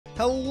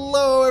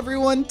Hello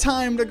everyone,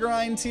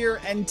 TimeToGrind here,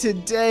 and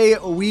today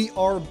we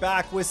are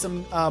back with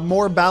some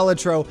more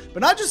Balatro, but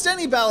not just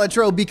any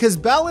Balatro, because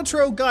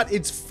Balatro got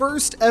its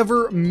first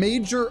ever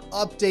major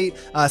update.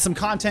 Some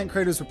content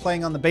creators were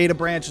playing on the beta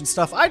branch and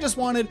stuff. I just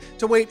wanted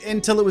to wait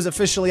until it was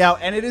officially out,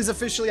 and it is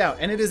officially out,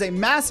 and it is a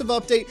massive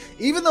update,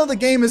 even though the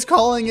game is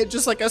calling it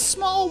just like a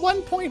small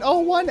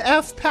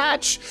 1.01F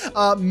patch.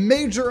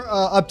 Major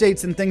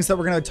updates and things that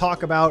we're going to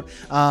talk about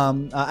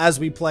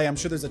as we play. I'm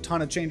sure there's a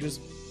ton of changes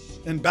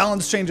and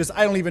balance changes.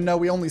 I don't even know.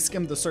 We only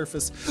skimmed the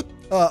surface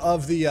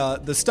of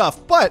the stuff.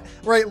 But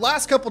right,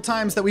 last couple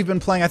times that we've been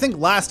playing, I think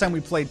last time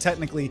we played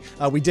technically,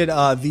 we did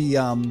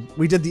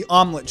the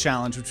omelet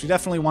challenge, which we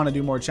definitely want to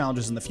do more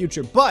challenges in the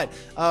future. But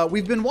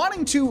we've been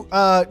wanting to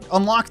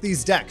unlock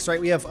these decks, right?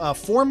 We have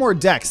 4 more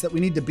decks that we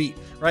need to beat,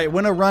 right?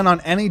 Win a run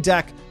on any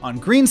deck on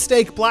green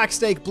stake, black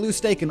stake, blue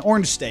stake, and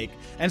orange stake.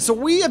 And so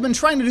we have been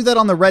trying to do that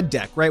on the red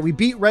deck, right? We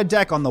beat red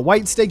deck on the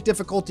white stake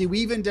difficulty. We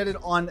even did it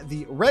on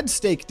the red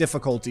stake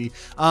difficulty.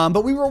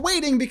 But we were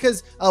waiting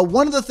because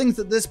one of the things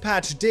that this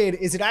patch did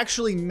is it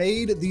actually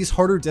made these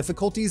harder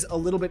difficulties a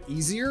little bit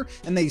easier,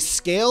 and they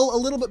scale a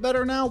little bit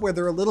better now, where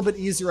they're a little bit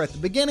easier at the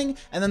beginning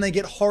and then they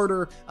get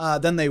harder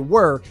than they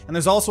were. And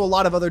there's also a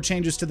lot of other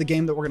changes to the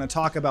game that we're going to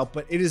talk about,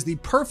 but it is the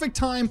perfect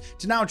time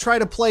to now try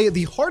to play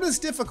the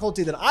hardest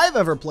difficulty that I've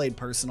ever played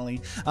personally.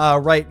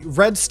 Right,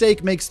 red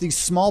stake makes the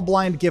small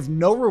blind give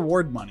no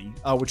reward money,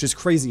 which is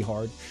crazy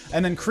hard.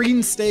 And then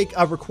green stake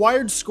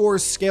required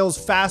scores scales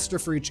faster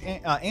for each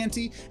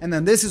ante. And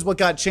then this is what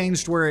got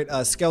changed, where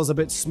it scales a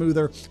bit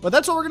smoother. But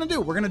that's what we're gonna do.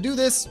 We're gonna do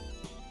this.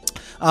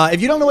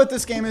 If you don't know what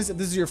this game is, if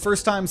this is your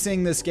first time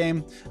seeing this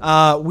game,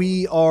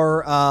 we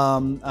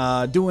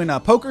are doing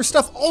poker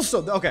stuff.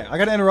 Also, okay, I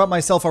gotta interrupt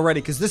myself already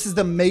because this is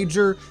the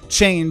major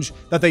change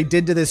that they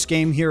did to this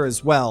game here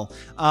as well.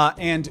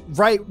 And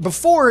right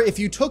before, if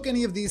you took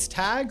any of these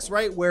tags,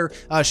 right, where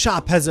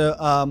shop has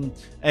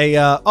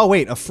oh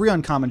wait, a free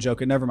uncommon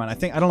joker. Never mind.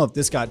 I don't know if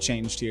this got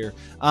changed here.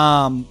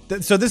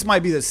 So this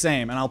might be the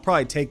same, and I'll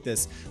probably take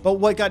this. But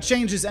what got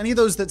changed is any of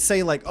those that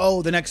say like,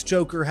 oh, the next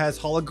joker has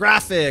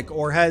holographic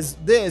or has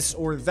this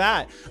or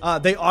that,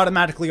 they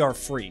automatically are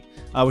free,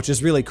 which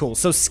is really cool.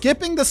 So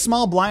skipping the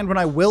small blind when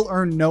I will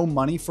earn no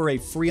money for a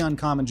free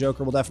uncommon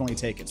joker will definitely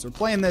take it. So we're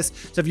playing this.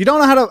 So if you don't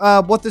know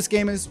how to what this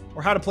game is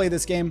or how to play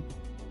this game,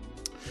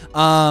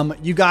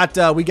 we got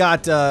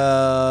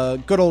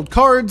good old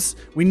cards.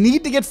 We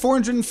need to get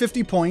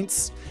 450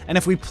 points. And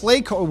if we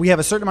play, we have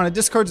a certain amount of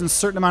discards and a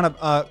certain amount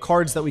of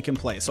cards that we can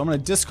play. So I'm going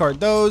to discard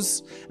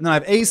those. And then I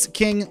have ace,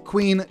 king,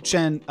 queen,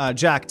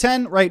 jack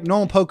 10, right?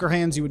 Normal poker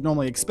hands you would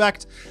normally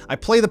expect. I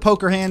play the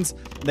poker hands.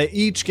 They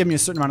each give me a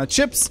certain amount of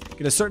chips,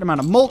 get a certain amount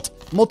of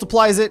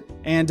multiplies it.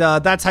 And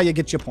that's how you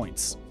get your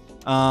points.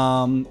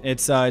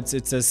 It's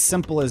as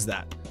simple as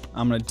that.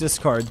 I'm going to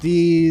discard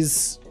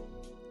these.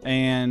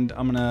 And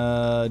I'm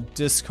gonna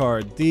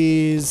discard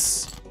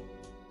these.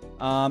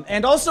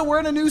 And also, we're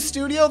in a new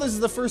studio. This is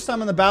the first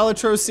time in the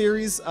Balatro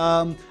series.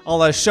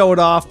 I'll show it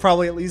off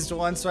probably at least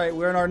once, right?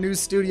 We're in our new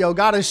studio.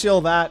 Gotta shill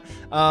that.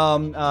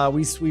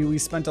 We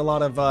spent a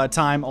lot of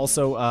time.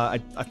 Also, I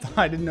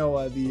didn't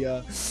know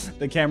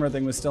the camera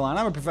thing was still on.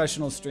 I'm a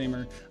professional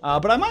streamer,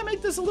 but I might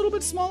make this a little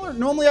bit smaller.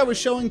 Normally, I was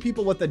showing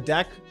people what the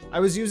deck I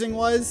was using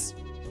was.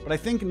 But I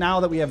think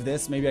now that we have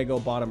this, maybe I go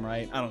bottom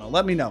right. I don't know.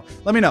 Let me know.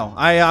 Let me know.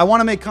 I want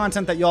to make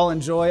content that y'all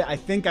enjoy. I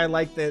think I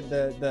like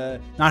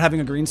the not having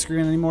a green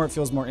screen anymore. It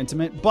feels more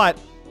intimate. But,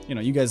 you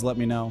know, you guys let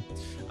me know.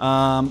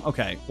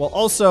 Okay. Well,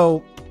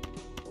 also,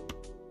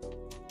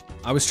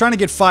 I was trying to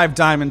get 5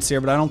 diamonds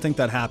here, but I don't think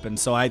that happened.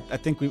 So I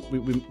think we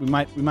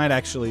might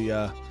actually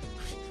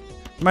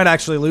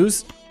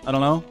lose. I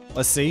don't know.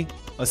 Let's see.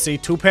 Let's see.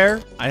 2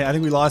 pair. I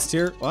think we lost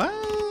here. What?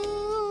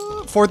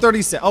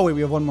 436. Oh wait,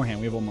 we have one more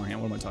hand. We have one more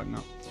hand. What am I talking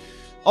about?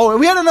 Oh,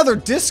 we had another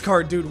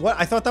discard, dude. What?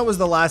 I thought that was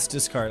the last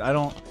discard. I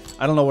don't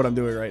know what I'm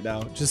doing right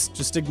now.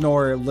 Just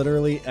ignore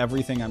literally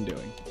everything I'm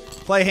doing.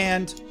 Play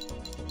hand.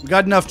 We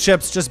got enough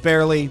chips, just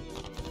barely.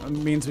 It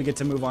means we get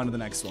to move on to the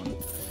next one.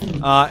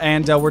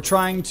 And we're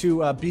trying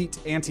to beat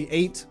ante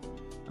 8.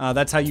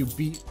 That's how you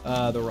beat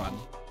the run.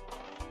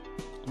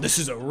 This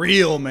is a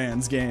real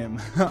man's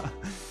game.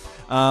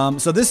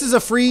 So this is a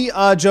free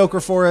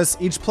joker for us.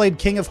 Each played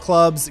king of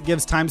clubs. It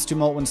gives ×2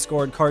 mult when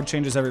scored. Card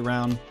changes every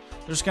round.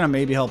 They're just gonna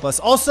maybe help us.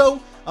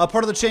 Also,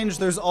 part of the change,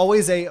 there's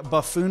always a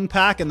buffoon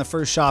pack in the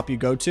first shop you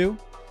go to.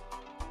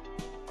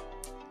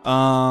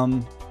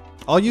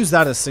 I'll use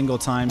that a single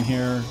time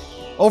here.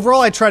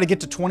 Overall, I try to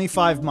get to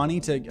 25 money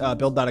to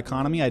build that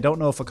economy. I don't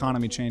know if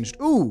economy changed.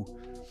 Ooh,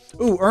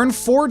 earn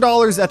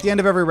 $4 at the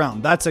end of every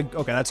round. Okay,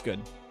 that's good.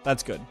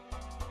 That's good.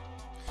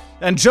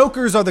 And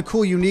jokers are the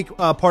cool, unique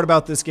part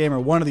about this game,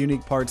 or one of the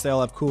unique parts. They all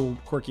have cool,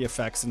 quirky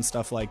effects and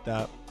stuff like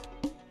that.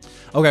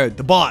 Okay,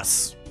 the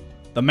boss.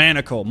 The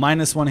manacle,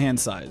 -1 hand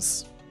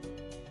size.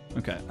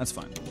 Okay, that's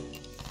fine.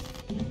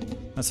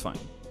 That's fine.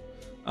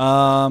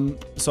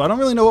 So I don't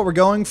really know what we're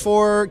going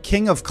for.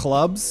 King of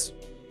clubs.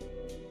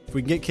 If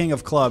we get king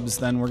of clubs,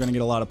 then we're going to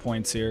get a lot of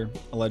points here,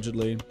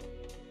 allegedly.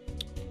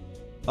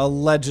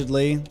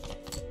 Allegedly.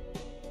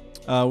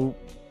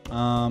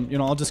 You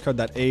know, I'll discard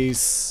that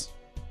ace.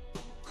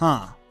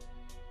 Huh.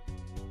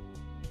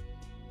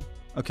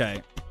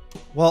 Okay.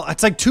 Well,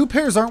 it's like 2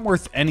 pairs aren't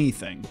worth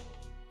anything.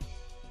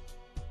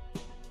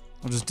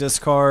 I'll just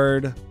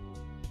discard.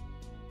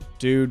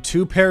 Dude,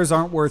 2 pairs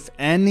aren't worth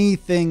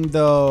anything,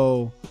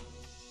 though.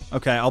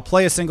 Okay, I'll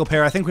play a single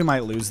pair. I think we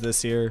might lose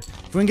this here.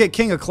 If we can get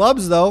king of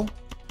clubs, though,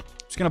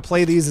 just going to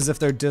play these as if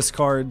they're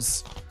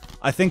discards.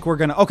 I think we're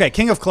going to... Okay,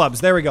 king of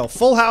clubs. There we go.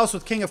 Full house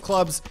with king of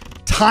clubs.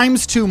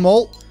 ×2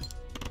 mult.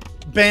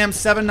 Bam,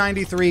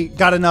 793.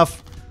 Got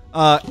enough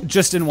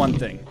just in one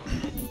thing.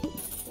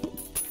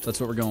 That's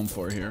what we're going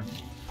for here.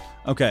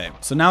 Okay,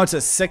 so now it's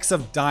a 6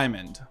 of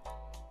diamond.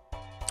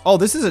 Oh,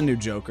 this is a new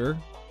joker.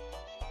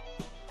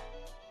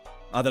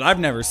 That I've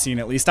never seen,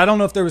 at least. I don't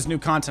know if there was new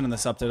content in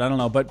this update. I don't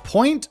know. But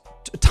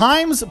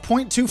times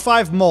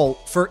 0.25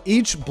 mult for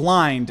each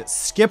blind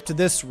skipped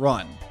this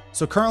run.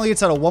 So currently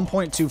it's at a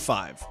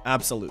 1.25.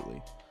 Absolutely.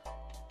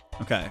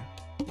 Okay.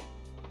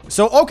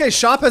 So, okay,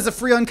 shop has a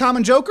free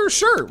uncommon joker?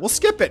 Sure, we'll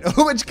skip it.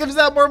 Which gives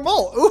out more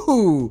mult.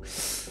 Ooh.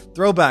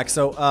 Throwback.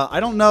 So, I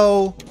don't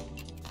know.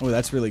 Oh,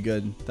 that's really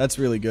good. That's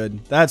really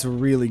good. That's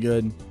really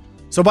good.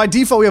 So by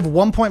default, we have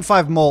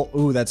 1.5 mult.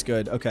 Ooh, that's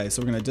good. Okay,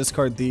 so we're going to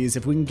discard these.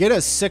 If we can get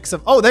a 6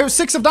 of... Oh, there's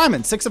 6 of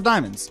diamonds. 6 of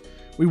diamonds.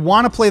 We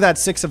want to play that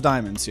 6 of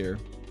diamonds here.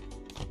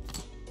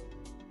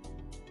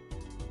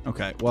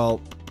 Okay,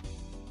 well...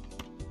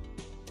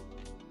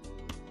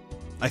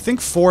 I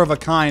think 4 of a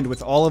kind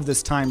with all of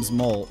this times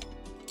mult.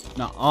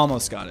 No,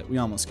 almost got it. We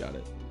almost got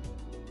it.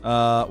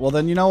 Well,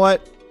 then, you know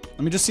what? Let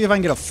me just see if I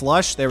can get a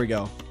flush. There we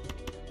go.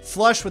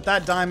 Flush with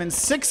that diamond.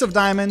 6 of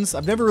diamonds.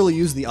 I've never really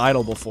used the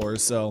idol before,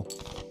 so...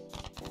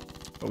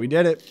 But we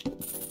did it.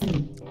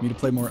 Need to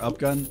play more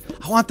Upgun.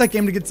 I want that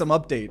game to get some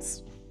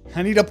updates.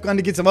 I need Upgun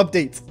to get some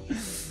updates.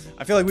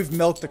 I feel like we've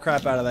milked the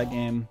crap out of that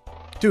game.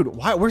 Dude,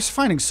 why? We're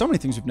finding so many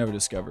things we've never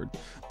discovered.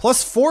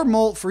 Plus 4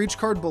 mult for each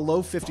card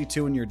below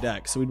 52 in your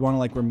deck. So we'd want to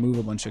like remove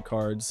a bunch of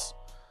cards.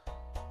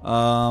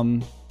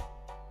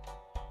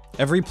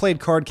 Every played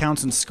card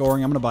counts in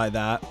scoring. I'm going to buy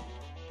that.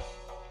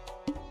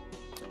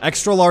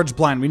 Extra large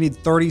blind. We need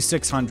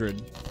 3,600.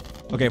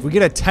 Okay, if we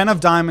get a 10 of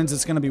diamonds,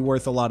 it's going to be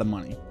worth a lot of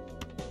money.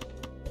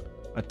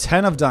 A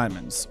 10 of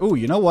diamonds. Ooh,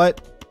 you know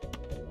what?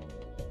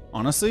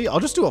 Honestly,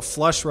 I'll just do a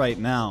flush right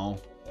now.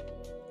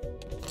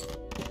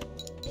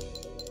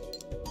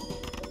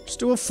 Just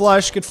do a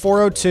flush, get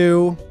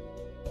 402.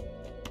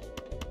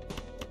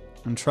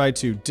 And try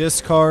to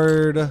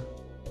discard.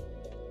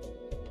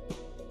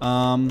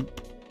 And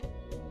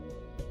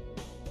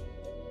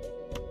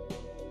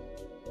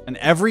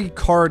every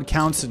card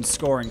counts in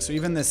scoring. So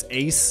even this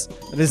ace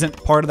that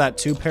isn't part of that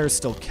 2 pair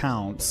still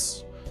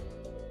counts.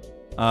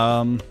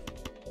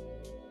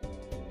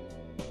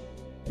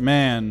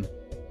 Man.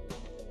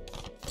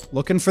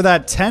 Looking for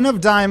that 10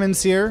 of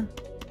diamonds here.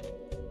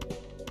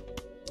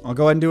 I'll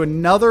go ahead and do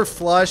another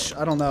flush.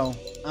 I don't know.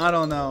 I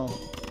don't know.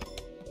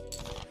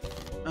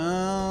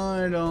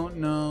 I don't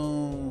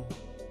know.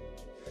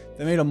 If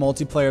they made a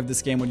multiplayer of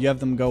this game, would you have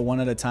them go one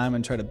at a time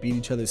and try to beat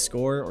each other's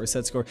score or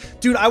set score?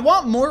 Dude, I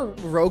want more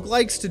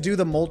roguelikes to do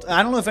the multi...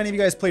 I don't know if any of you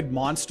guys played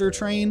Monster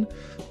Train,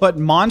 but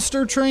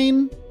Monster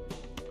Train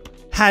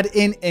had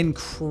an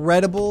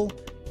incredible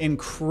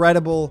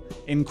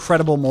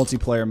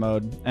multiplayer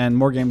mode, and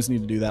more games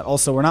need to do that.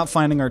 Also, we're not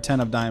finding our 10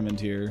 of diamond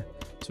here,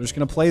 so we're just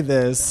gonna play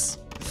this.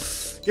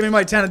 Give me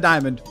my 10 of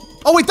diamond.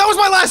 Oh wait, that was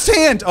my last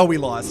hand. Oh, we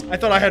lost. I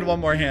thought I had one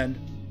more hand.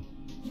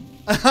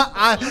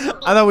 I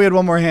thought we had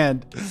one more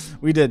hand.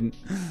 We didn't.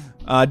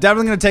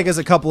 Definitely gonna take us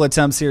a couple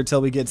attempts here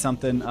till we get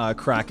something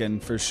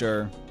cracking for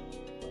sure.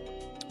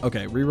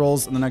 Okay,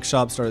 rerolls in the next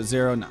shop start at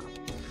 0. No.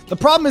 The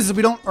problem is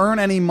we don't earn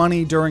any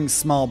money during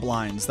small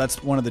blinds.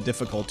 That's one of the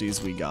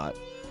difficulties we got.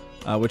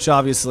 Which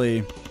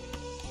obviously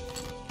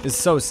is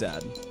so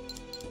sad.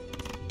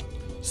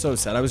 So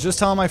sad. I was just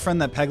telling my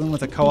friend that pegging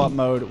with a co-op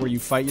mode where you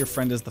fight your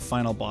friend as the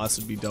final boss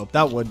would be dope.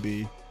 That would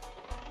be.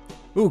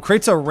 Ooh,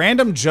 creates a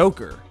random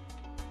joker.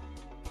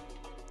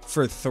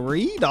 For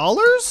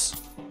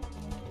 $3?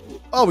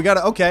 Oh, we got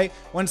it. Okay.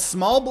 When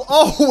small...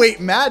 Oh,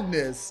 wait.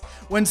 Madness.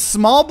 When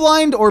small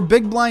blind or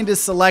big blind is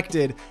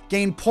selected,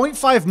 gain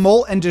 0.5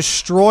 mult and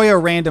destroy a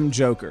random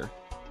joker.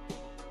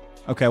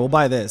 Okay, we'll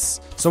buy this.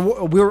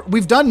 So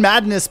we've done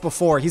madness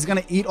before. He's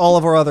going to eat all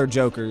of our other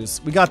jokers.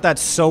 We got that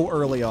so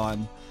early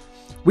on.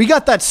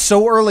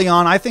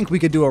 I think we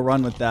could do a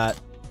run with that.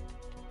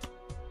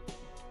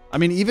 I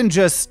mean, even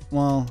just,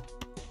 well,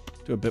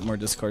 do a bit more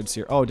discards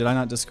here. Oh, did I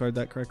not discard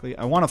that correctly?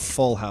 I want a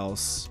full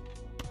house.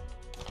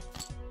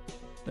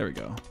 There we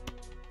go.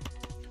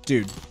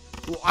 Dude,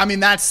 I mean,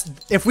 that's,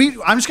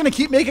 I'm just going to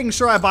keep making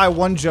sure I buy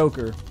one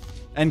joker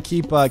and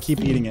keep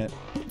eating it.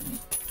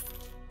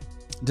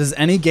 Does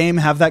any game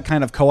have that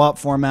kind of co-op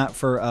format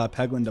for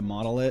Peglin to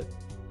model it?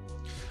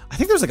 I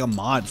think there's like a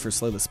mod for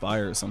Slay the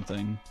Spire or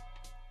something.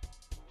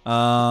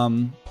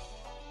 You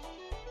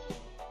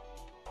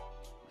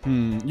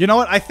know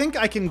what? I think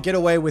I can get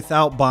away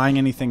without buying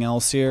anything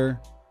else here.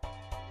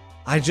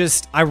 I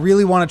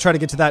really want to try to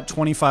get to that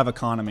 25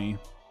 economy,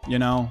 you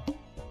know?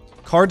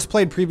 Cards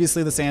played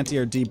previously this ante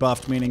are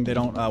debuffed, meaning they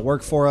don't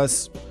work for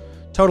us.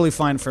 Totally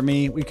fine for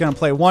me. We can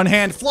play one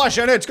hand flush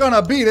and it's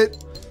gonna beat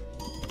it.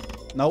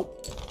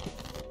 Nope.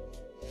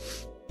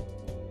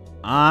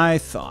 I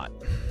thought.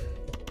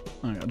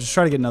 Okay, I'll just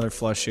try to get another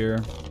flush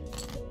here.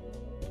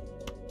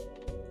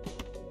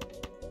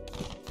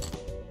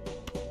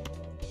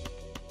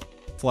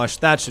 Flush,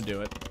 that should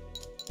do it.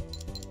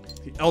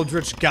 The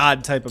Eldritch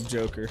God type of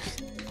Joker.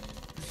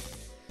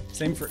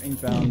 Same for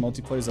Inkbound,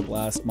 multiplayer's a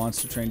blast,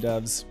 Monster Train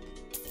devs.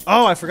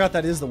 Oh, I forgot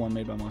that is the one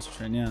made by Monster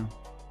Train, yeah.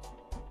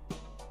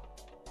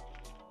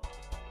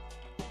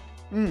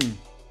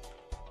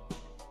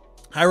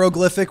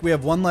 Hieroglyphic, we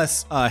have one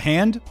less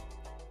hand,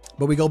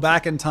 but we go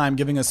back in time,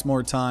 giving us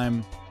more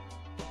time.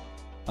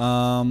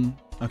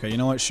 Okay, you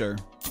know what? Sure.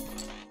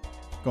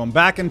 Going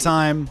back in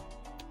time.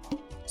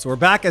 So we're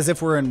back as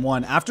if we're in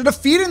one. After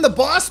defeating the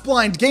boss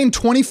blind, gain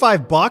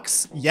 25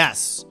 bucks?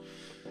 Yes.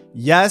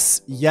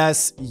 Yes,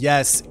 yes,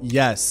 yes,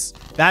 yes.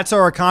 That's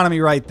our economy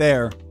right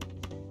there.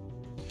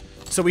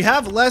 So we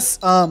have less,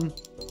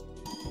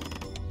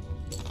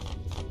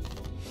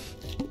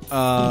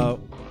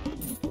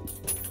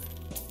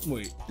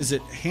 wait, is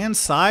it hand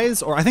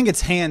size? Or I think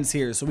it's hands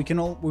here. So we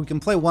can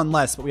play one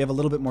less, but we have a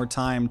little bit more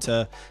time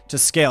to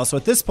scale. So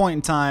at this point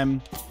in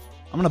time,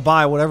 I'm going to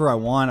buy whatever I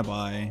want to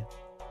buy.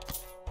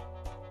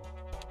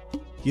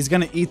 He's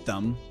going to eat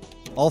them.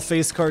 All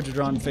face cards are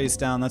drawn face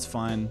down. That's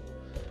fine.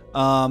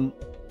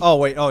 Oh,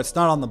 wait. Oh, it's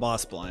not on the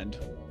boss blind.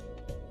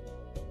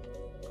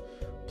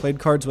 Played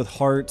cards with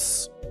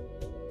hearts.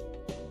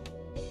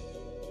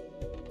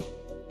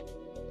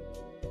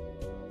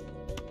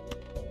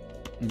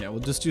 Yeah, we'll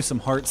just do some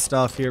heart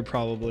stuff here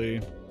probably.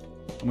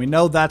 And we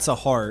know that's a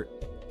heart.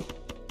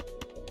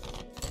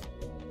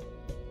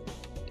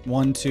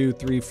 1, 2,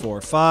 3,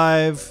 4,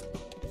 5.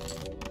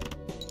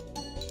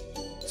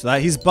 So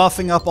that he's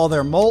buffing up all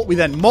their molt. We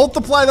then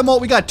multiply the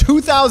molt. We got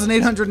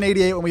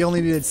 2,888 when we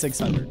only needed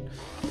 600.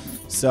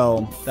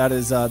 So that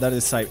is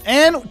sight.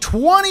 And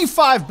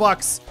 25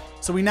 bucks.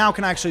 So we now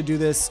can actually do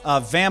this.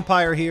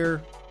 Vampire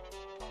here.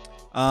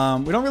 We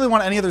don't really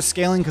want any other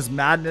scaling because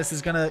Madness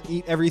is gonna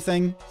eat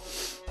everything.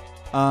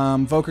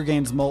 Voker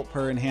gains molt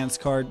per enhanced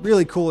card.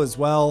 Really cool as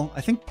well. I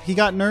think he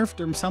got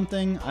nerfed or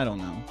something. I don't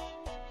know.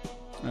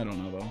 I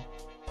don't know though.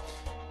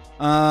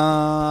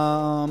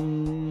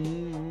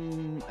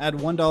 Add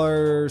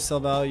 $1 sell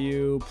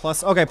value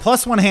plus. Okay,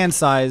 plus 1 hand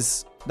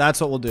size. That's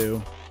what we'll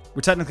do.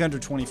 We're technically under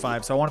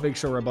 25, so I want to make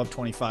sure we're above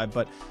 25.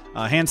 But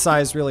hand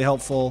size really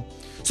helpful.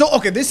 So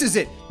okay, this is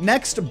it.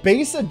 Next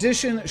base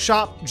edition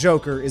shop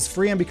Joker is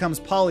free and becomes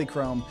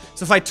polychrome.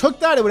 So if I took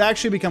that, it would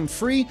actually become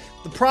free.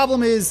 The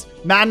problem is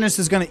Madness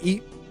is going to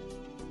eat.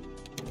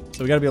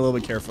 So we got to be a little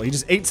bit careful. He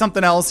just ate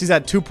something else. He's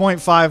at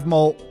 2.5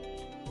 molt.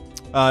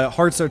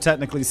 Hearts are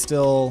technically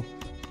still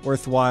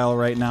worthwhile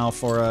right now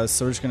for us,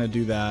 so we're just gonna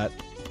do that.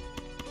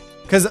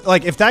 Because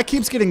like if that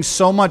keeps getting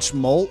so much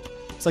molt,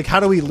 it's like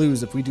how do we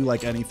lose if we do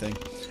like anything?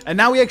 And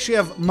now we actually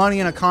have money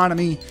and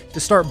economy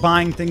to start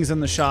buying things in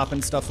the shop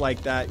and stuff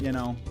like that, you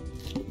know.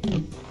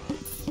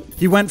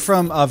 He went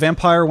from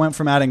Vampire went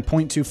from adding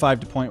 0.25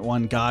 to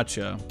 0.1.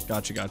 Gotcha.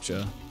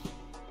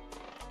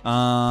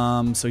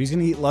 So he's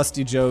gonna eat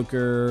Lusty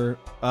Joker.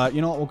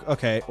 You know what?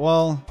 Okay,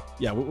 well,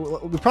 yeah,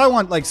 we probably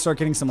want like start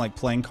getting some like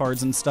playing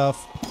cards and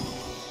stuff.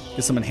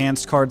 Get some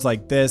enhanced cards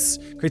like this.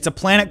 Creates a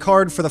planet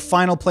card for the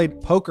final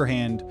played poker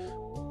hand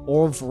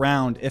of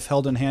round if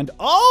held in hand.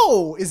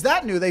 Oh, is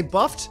that new? They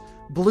buffed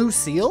Blue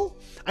Seal?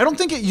 I don't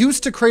think it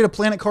used to create a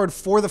planet card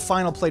for the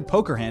final played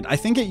poker hand. I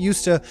think it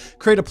used to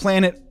create a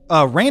planet,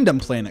 random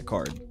planet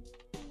card.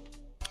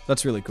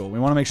 That's really cool. We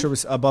want to make sure we're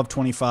above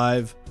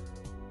 25.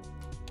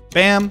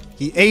 Bam,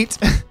 he ate.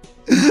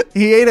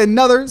 He ate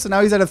another, so now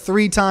he's at a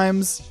 3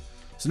 times.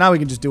 So now we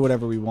can just do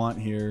whatever we want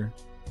here.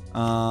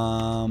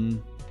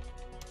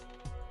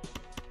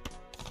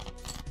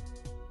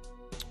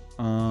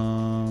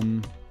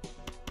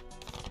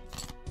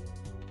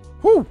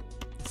 Whew.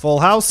 Full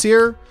house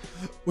here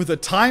with a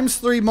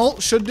 ×3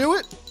 molt should do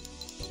it.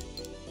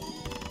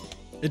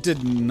 It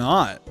did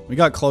not. We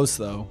got close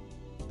though.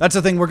 That's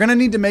the thing. We're going to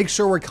need to make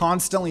sure we're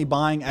constantly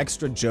buying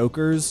extra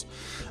Jokers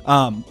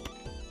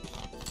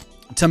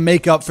to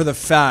make up for the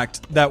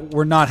fact that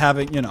we're not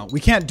having, you know, we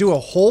can't do a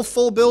whole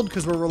full build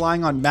because we're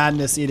relying on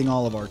Madness eating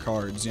all of our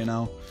cards, you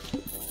know.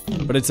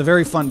 But it's a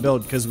very fun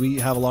build because we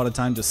have a lot of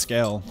time to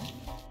scale.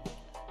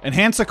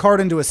 Enhance a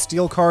card into a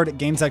steel card. It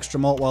gains extra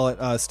molt while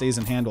it stays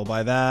in hand. We'll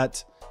buy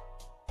that.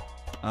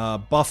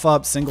 Buff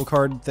up single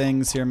card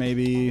things here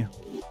maybe.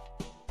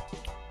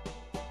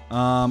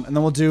 And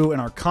then we'll do an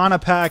Arcana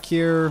pack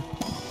here.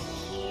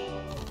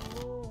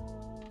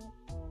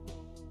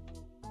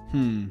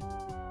 I'm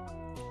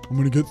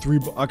gonna get 3.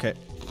 Okay.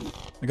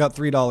 I got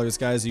 $3,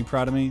 guys. Are you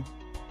proud of me?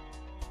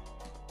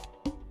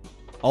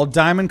 All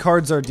diamond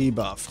cards are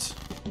debuffed.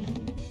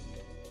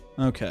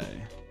 Okay.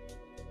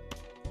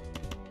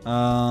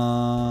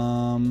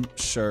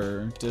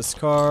 Sure.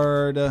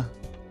 Discard.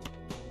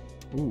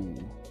 Ooh.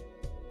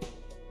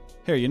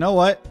 Here, you know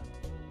what?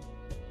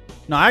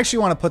 No, I actually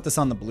want to put this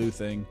on the blue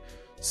thing.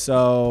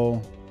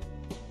 So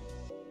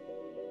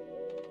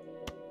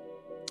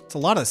It's a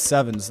lot of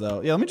 7s,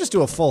 though. Yeah, let me just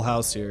do a full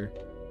house here.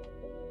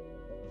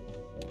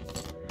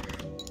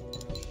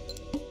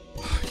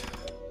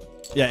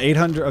 Yeah,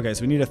 800. Okay,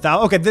 so we need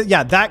 1,000. Okay,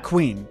 yeah, that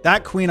queen.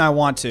 That queen I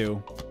want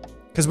to.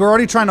 Because we're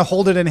already trying to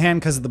hold it in hand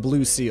because of the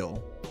blue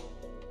seal.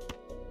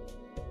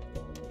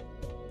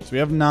 So we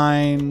have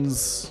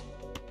 9s.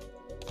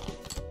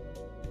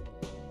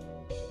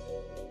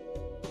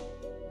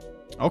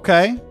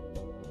 Okay.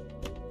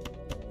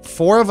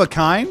 4 of a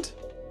kind.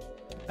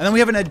 And then we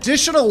have an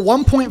additional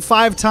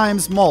 1.5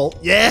 times mult.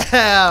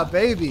 Yeah,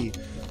 baby.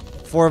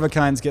 4 of a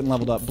kind's getting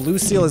leveled up. Blue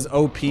seal is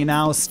OP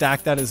now.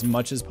 Stack that as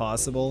much as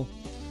possible.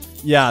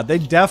 Yeah, they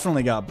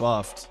definitely got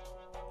buffed.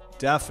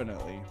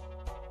 Definitely.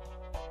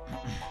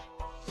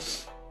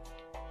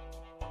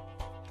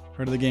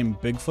 Heard of the game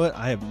Bigfoot?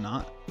 I have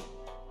not.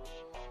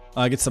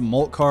 Get some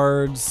mult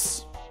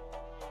cards.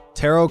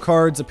 Tarot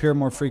cards appear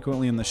more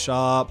frequently in the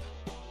shop.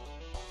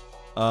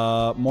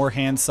 More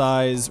hand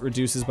size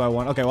reduces by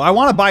 1. Okay, well, I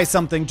want to buy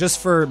something just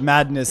for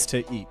madness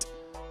to eat.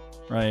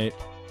 Right.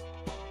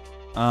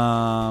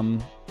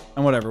 And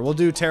whatever. We'll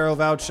do tarot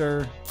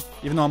voucher.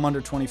 Even though I'm under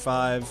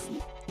 25.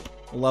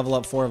 We'll level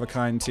up 4 of a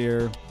kind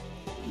tier.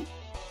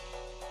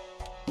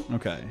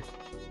 Okay.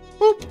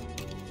 Boop.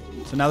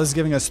 So now this is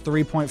giving us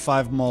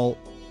 3.5 mult.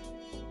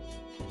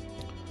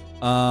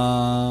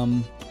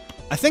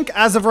 I think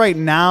as of right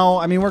now,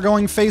 I mean, we're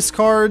going face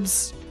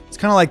cards. It's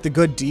kind of like the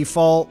good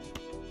default.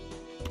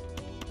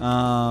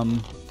 I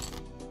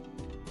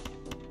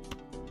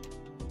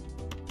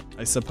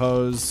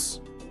suppose.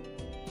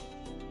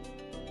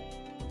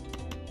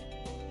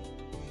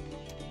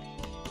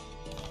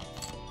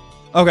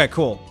 Okay,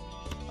 cool.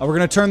 We're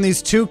going to turn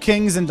these 2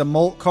 kings into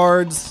mult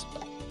cards,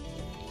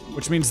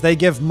 which means they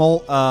give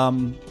mult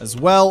as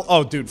well.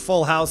 Oh, dude,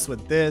 full house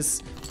with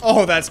this.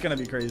 Oh, that's going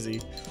to be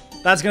crazy.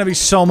 That's going to be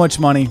so much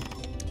money.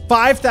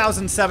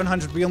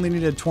 5,700. We only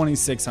needed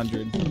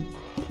 2,600. We're going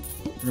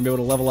to be able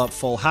to level up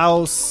full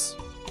house.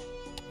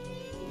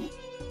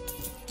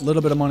 A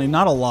little bit of money,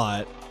 not a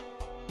lot.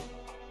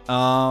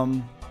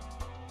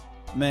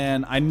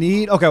 Man, I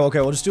need... Okay,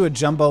 we'll just do a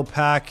jumbo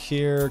pack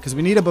here because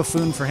we need a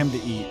buffoon for him to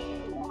eat.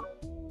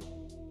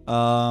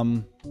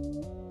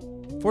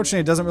 Fortunately,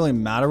 it doesn't really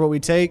matter what we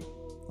take.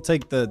 I'll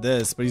take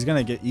this, but he's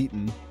gonna get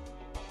eaten.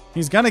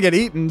 He's gonna get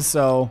eaten,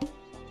 so...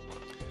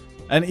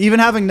 And even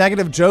having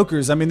negative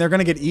jokers, I mean, they're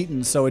gonna get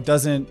eaten, so it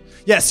doesn't...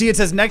 Yeah, see, it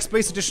says next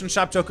base edition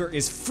shop joker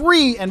is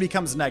free and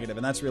becomes negative,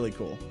 and that's really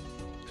cool.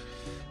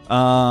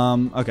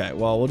 Okay,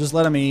 well, we'll just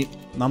let him eat.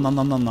 Nom nom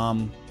nom nom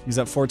nom. He's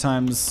at 4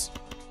 times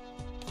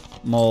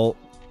mult.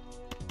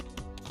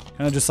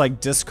 Kind of just like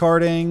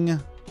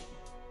discarding.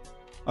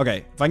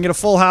 Okay, if I can get a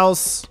full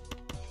house.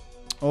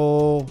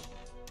 Oh,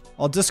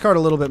 I'll discard a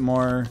little bit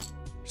more.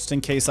 Just in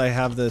case I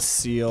have this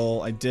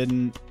seal. I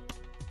didn't.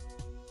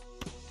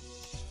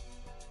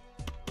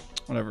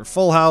 Whatever,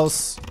 full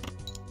house.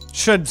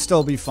 Should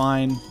still be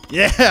fine.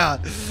 Yeah,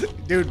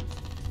 dude.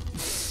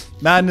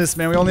 Madness,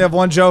 man. We only have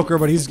 1 joker,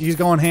 but he's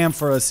going ham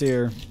for us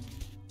here.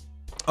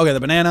 Okay, the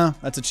banana.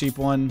 That's a cheap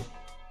one.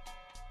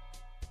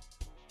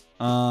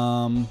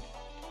 And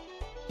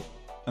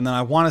then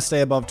I want to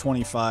stay above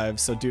 25.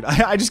 So, dude,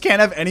 I just can't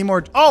have any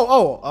more.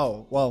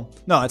 Oh. Well,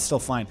 no, that's still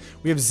fine.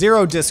 We have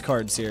 0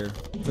 discards here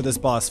for this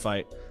boss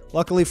fight.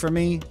 Luckily for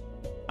me,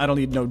 I don't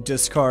need no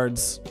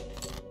discards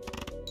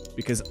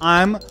because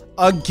I'm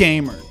a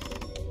gamer.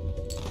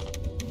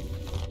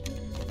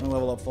 I'm gonna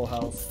level up full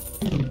house.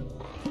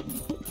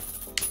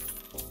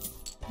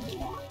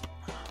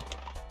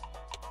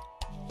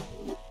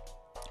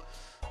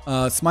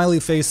 Smiley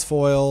face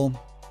foil.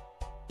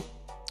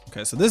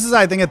 Okay, so this is,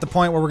 I think, at the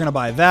point where we're going to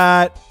buy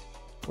that.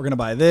 We're going to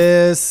buy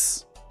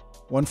this.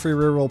 1 free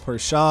reroll per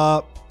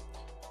shop.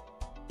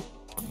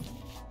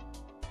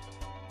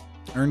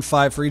 Earn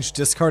 5 for each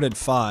discarded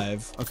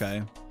 5.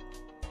 Okay.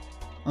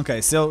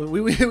 Okay, so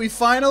we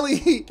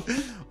finally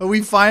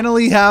we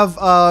finally have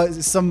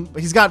some.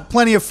 He's got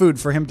plenty of food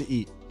for him to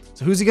eat.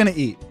 So who's he going to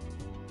eat?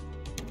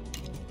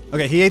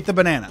 Okay, he ate the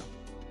banana.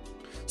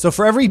 So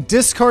for every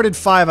discarded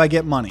 5, I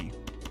get money.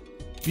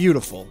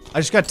 Beautiful. I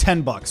just got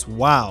 10 bucks.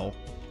 Wow.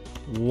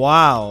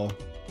 Wow.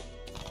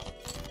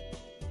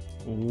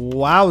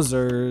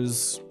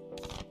 Wowzers.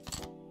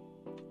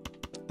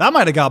 That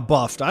might have got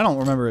buffed. I don't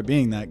remember it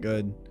being that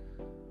good.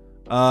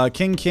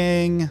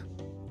 King.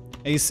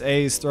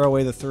 Ace, throw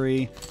away the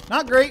 3.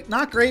 Not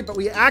great, but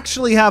we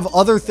actually have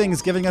other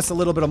things giving us a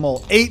little bit of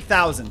mult.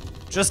 8,000.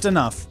 Just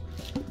enough.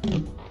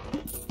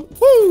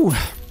 Woo!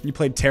 You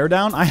played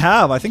Teardown? I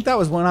have. I think that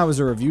was when I was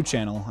a review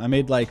channel. I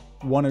made like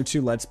 1 or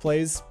 2 Let's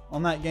Plays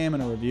on that game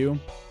and a review.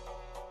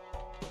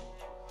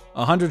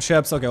 100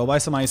 chips. Okay, we'll buy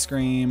some ice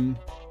cream.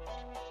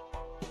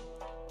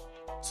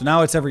 So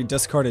now it's every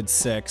discarded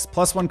 6.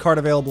 Plus 1 card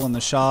available in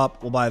the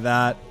shop. We'll buy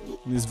that.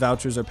 These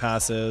vouchers are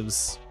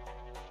passives.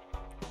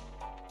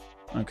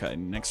 Okay,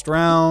 next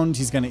round.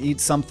 He's going to eat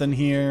something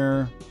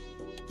here.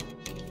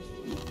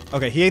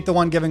 Okay, he ate the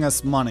one giving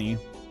us money.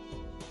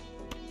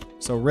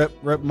 So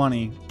rip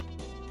money.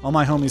 All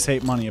my homies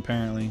hate money,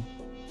 apparently.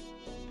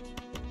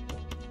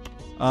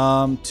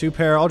 2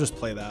 pair. I'll just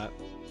play that.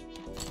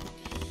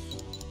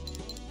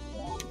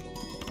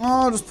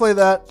 Oh, I'll just play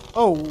that.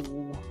 Oh,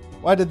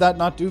 why did that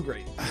not do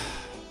great?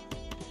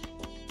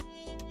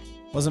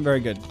 Wasn't very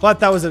good. But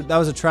that was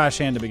a trash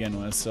hand to begin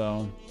with,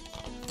 so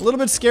a little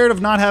bit scared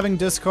of not having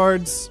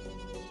discards.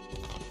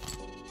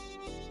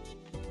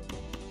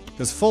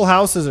 Because full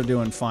houses are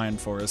doing fine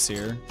for us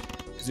here.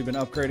 Because we've been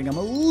upgrading them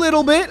a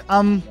little bit.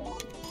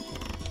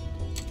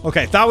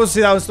 Okay, that was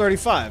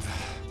 35.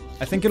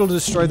 I think it'll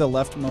destroy the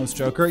leftmost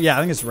joker. Yeah, I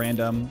think it's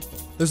random.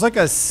 There's like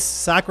a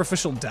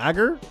sacrificial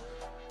dagger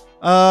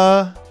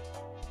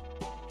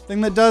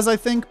thing that does, I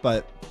think,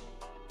 but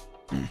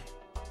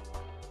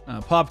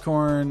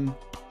popcorn.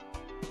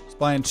 Just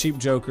buying cheap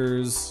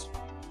jokers.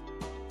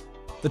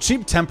 The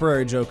cheap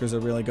temporary jokers are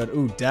really good.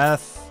 Ooh,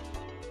 death.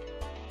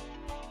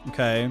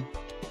 Okay.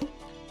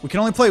 We can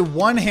only play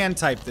one hand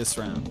type this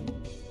round.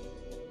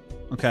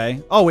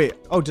 Okay. Oh, wait.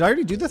 Oh, did I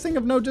already do the thing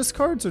of no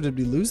discards, or did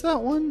we lose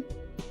that one?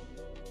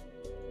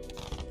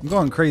 I'm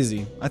going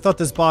crazy. I thought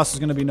this boss was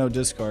going to be no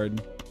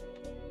discard.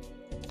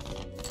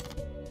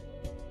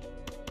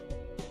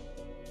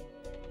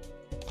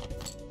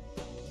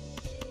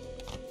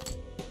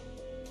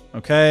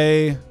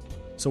 Okay.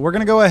 So we're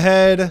going to go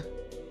ahead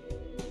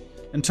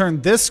and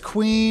turn this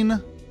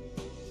queen.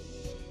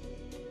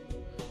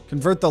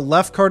 Convert the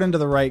left card into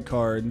the right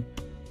card.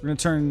 We're going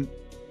to turn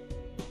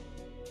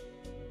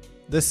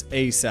this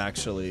ace,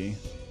 actually,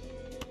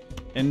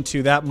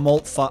 into that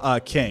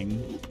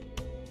king.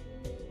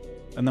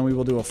 And then we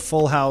will do a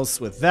full house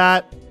with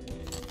that.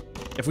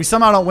 If we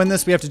somehow don't win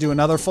this, we have to do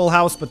another full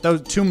house. But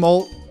those 2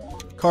 molt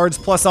cards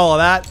plus all of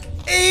that,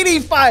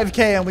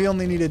 85k, and we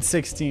only needed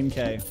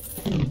 16k.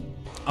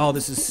 Oh,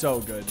 this is so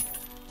good.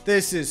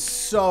 This is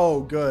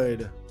so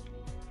good.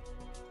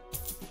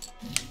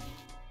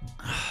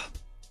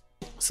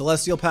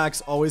 Celestial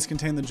packs always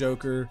contain the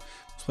joker.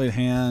 Let's play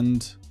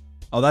hand.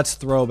 Oh, that's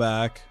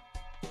throwback.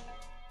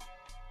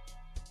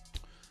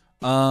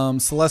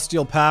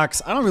 Celestial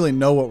packs. I don't really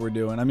know what we're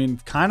doing. I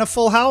mean, kind of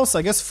full house.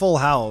 I guess full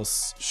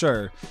house.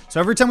 Sure. So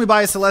every time we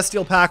buy a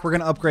celestial pack, we're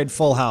going to upgrade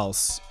full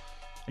house,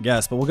 I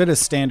guess. But we'll get a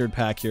standard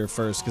pack here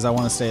first because I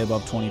want to stay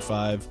above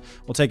 25.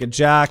 We'll take a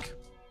jack.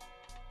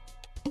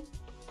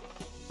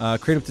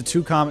 Create up to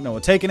 2 comet. No, we're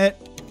taking it.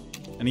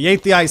 And he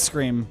ate the ice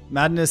cream.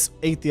 Madness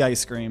ate the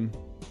ice cream.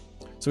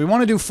 So we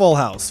want to do full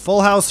house.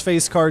 Full house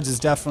face cards is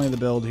definitely the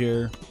build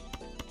here.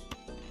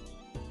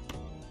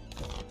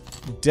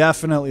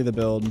 Definitely the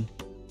build.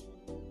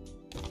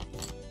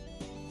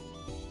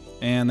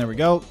 And there we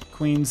go.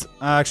 Queens.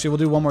 Actually, we'll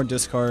do one more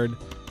discard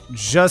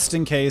just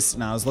in case.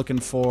 Now, I was looking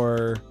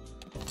for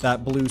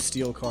that blue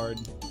steel card.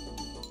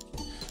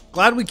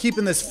 Glad we keep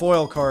in this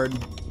foil card.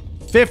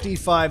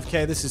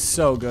 55k. This is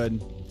so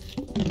good.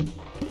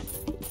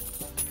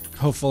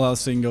 Go full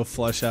house so you can go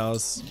flush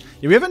house.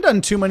 Yeah, we haven't done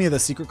too many of the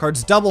secret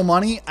cards. Double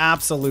money.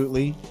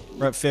 Absolutely.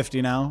 We're at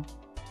 50 now.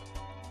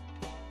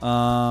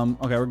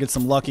 Okay, we'll get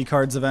some lucky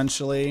cards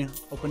eventually.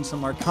 Open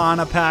some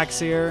Arcana packs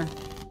here.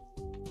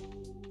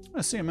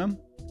 I see him, man.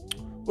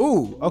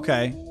 Ooh,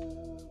 okay.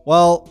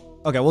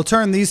 Well, okay, we'll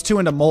turn these 2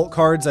 into molt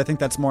cards. I think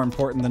that's more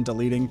important than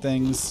deleting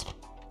things.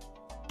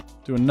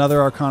 Do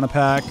another Arcana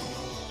pack.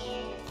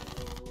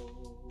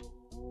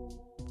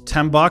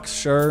 $10,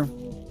 sure.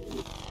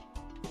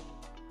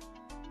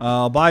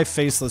 I'll buy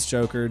Faceless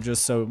Joker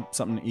just so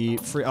something to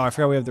eat. Free. Oh, I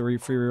forgot we have the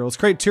free rerolls.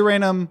 Create 2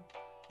 random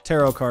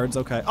tarot cards.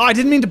 Okay. Oh, I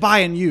didn't mean to buy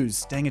and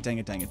use. Dang it, dang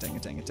it, dang it, dang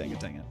it, dang it, dang it,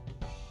 dang it.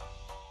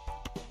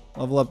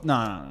 Level up.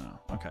 No.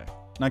 Okay.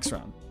 Next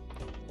round.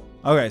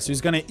 Okay, so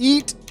he's going to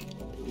eat.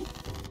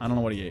 I don't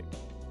know what he ate.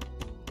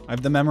 I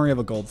have the memory of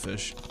a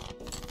goldfish.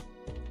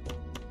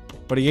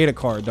 But he ate a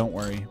card. Don't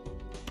worry.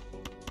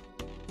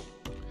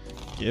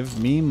 Give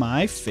me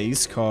my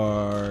face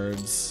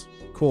cards.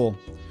 Cool.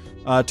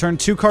 Turn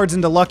 2 cards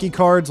into lucky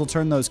cards. We'll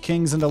turn those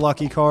kings into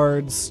lucky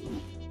cards.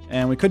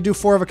 And we could do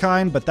 4 of a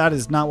kind, but that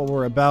is not what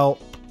we're about.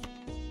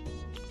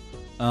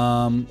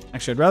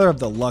 Actually, I'd rather have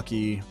the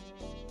lucky.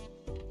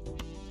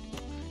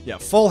 Yeah,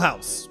 full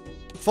house.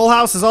 Full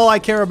house is all I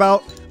care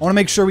about. I want to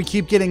make sure we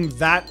keep getting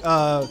that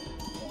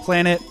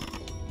planet.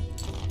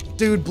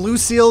 Dude, Blue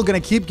Seal gonna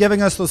keep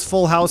giving us those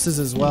full houses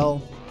as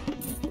well.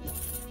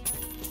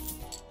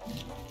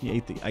 He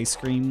ate the ice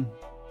cream.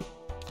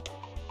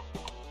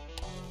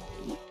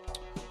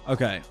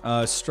 Okay,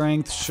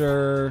 strength,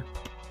 sure.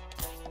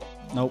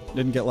 Nope,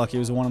 didn't get lucky. It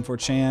was a 1 in 4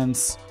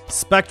 chance.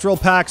 Spectral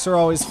packs are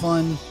always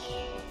fun.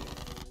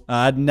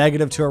 Add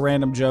negative to a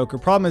random joker.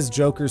 Problem is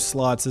joker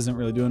slots isn't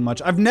really doing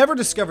much. I've never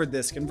discovered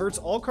this. Converts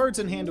all cards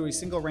in hand to a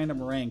single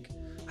random rank.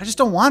 I just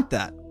don't want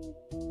that.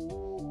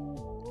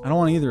 I don't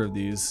want either of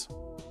these.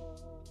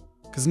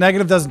 Because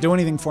negative doesn't do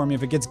anything for me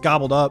if it gets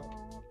gobbled up.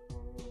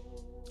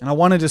 And I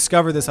want to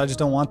discover this. I just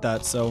don't want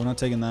that. So we're not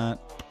taking that.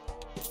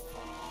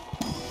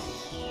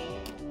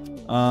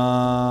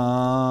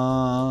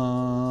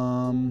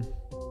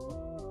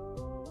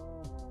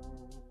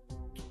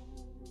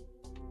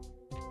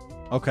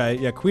 Okay,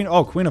 yeah, Queen.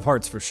 Oh, Queen of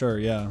Hearts for sure,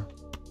 yeah.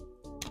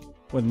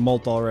 With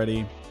Molt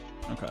already.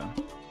 Okay.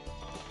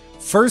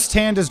 First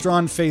hand is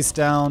drawn face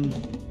down.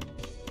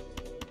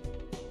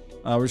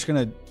 We're just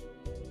gonna...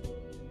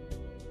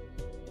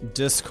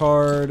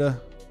 Discard.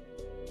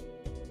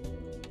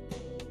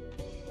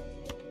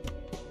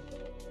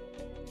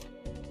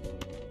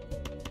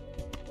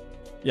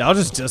 Yeah, I'll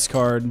just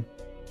discard.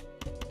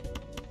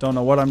 Don't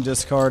know what I'm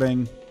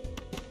discarding.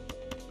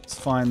 It's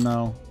fine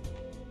though.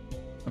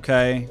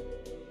 Okay.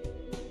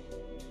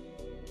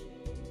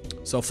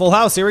 So full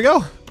house, here we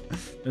go.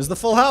 There's the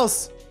full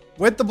house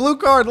with the blue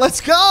card.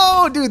 Let's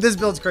go! Dude, this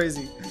build's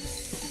crazy.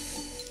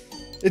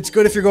 It's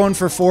good if you're going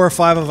for 4 or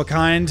 5 of a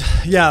kind.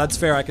 Yeah, that's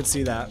fair. I could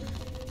see that.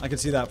 I could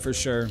see that for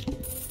sure.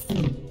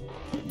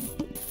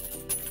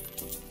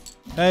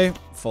 Okay,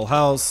 full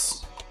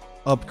house.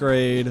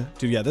 Upgrade.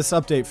 Dude, yeah, this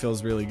update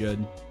feels really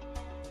good.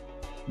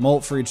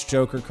 Molt for each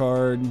Joker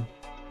card. Yeah,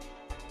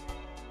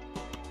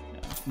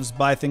 just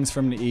buy things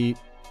for him to eat.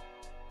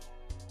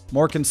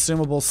 More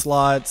consumable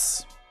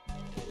slots.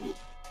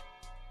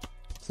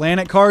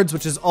 Planet cards,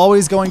 which is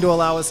always going to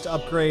allow us to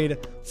upgrade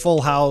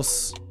full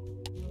house.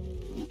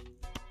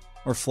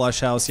 Or flush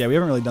house. Yeah, we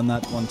haven't really done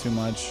that one too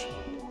much.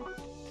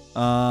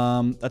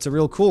 That's a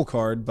real cool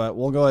card, but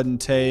we'll go ahead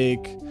and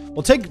take...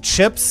 We'll take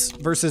chips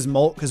versus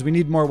molt, because we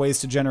need more ways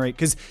to generate.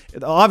 Because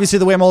obviously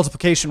the way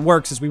multiplication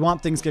works is we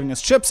want things giving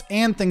us chips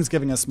and things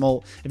giving us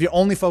molt. If you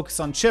only focus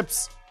on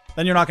chips,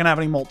 then you're not going to have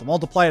any molt to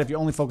multiply it. If you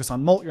only focus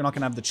on molt, you're not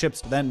going to have the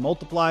chips to then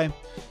multiply.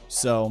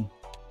 So...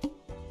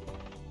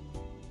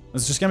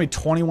 it's just going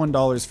to be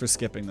 $21 for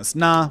skipping this.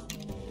 Nah,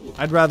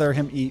 I'd rather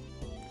him eat.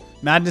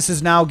 Madness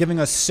is now giving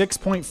us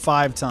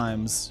 6.5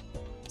 times.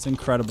 It's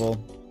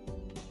incredible.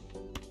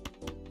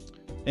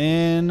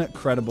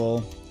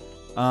 Incredible.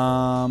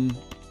 I'm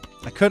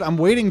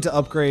waiting to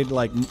upgrade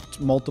like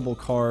multiple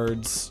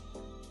cards.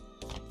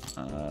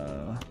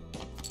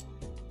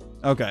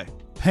 Okay.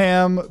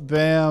 Bam,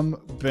 bam,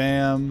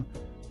 bam,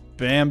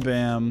 bam,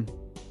 bam.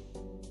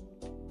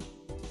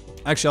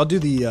 Actually, I'll do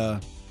the,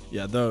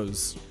 yeah,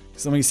 those.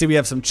 So let me see, we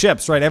have some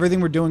chips, right?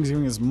 Everything we're doing is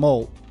giving us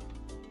molt.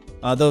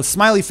 The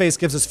smiley face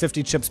gives us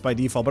 50 chips by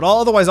default, but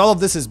otherwise all of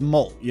this is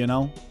molt, you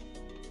know?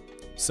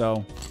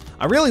 So,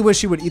 I really wish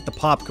he would eat the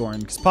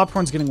popcorn, because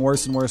popcorn's getting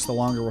worse and worse the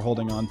longer we're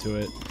holding on to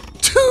it.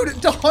 Dude,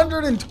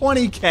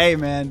 120k,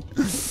 man.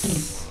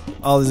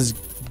 Oh, this is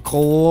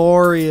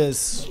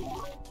glorious.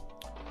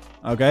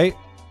 Okay.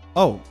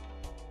 Oh,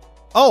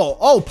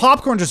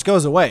 popcorn just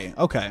goes away.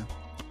 Okay.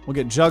 We'll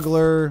get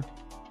juggler,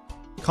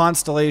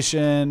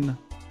 constellation.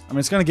 I mean,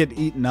 it's going to get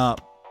eaten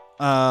up.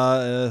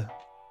 I'll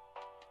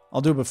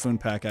do a buffoon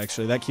pack,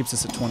 actually. That keeps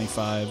us at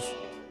 25.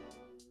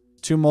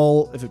 2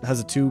 molt if it has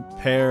a 2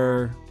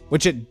 pair,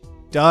 which it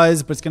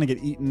does, but it's going to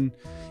get eaten.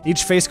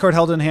 Each face card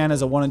held in hand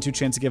has a 1 in 2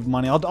 chance to give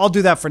money. I'll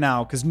do that for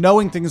now, because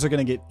knowing things are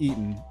going to get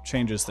eaten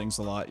changes things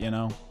a lot, you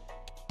know?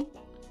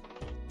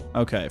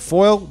 Okay,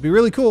 foil would be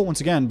really cool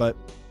once again, but...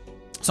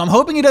 So I'm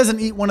hoping he doesn't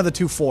eat one of the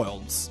 2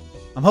 foils.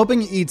 I'm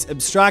hoping he eats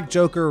abstract,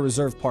 joker, or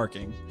reserve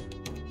parking.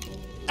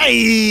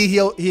 Hey,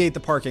 he ate the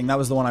parking. That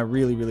was the one I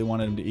really, really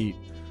wanted him to eat.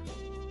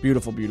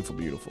 Beautiful, beautiful,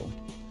 beautiful.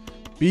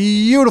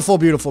 Beautiful,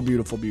 beautiful,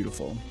 beautiful,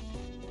 beautiful.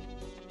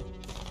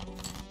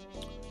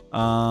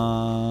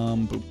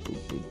 Boop, boop,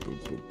 boop,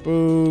 boop, boop,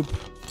 boop.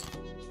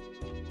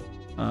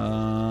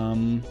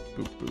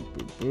 Boop, boop,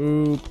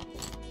 boop,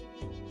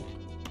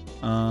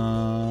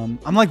 boop.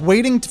 I'm like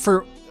waiting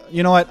for,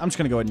 you know what? I'm just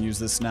gonna go ahead and use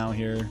this now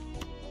here.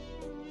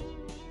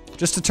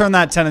 Just to turn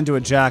that 10 into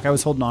a jack. I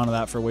was holding on to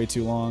that for way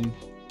too long.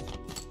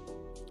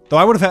 Though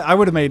I would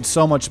have made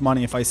so much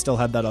money if I still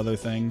had that other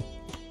thing.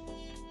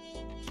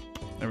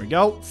 There we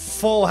go.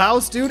 Full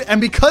house, dude. And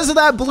because of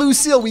that blue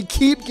seal, we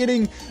keep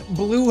getting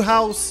blue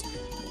house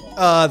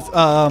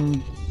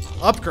upgrades.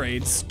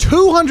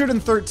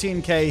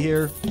 213k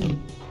here.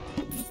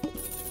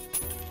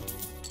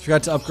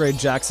 Forgot to upgrade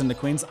Jackson to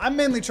Queens. I'm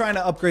mainly trying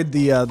to upgrade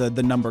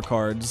the number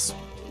cards.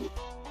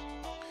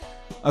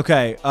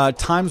 Okay,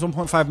 times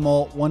 1.5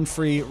 molt, 1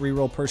 free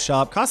reroll per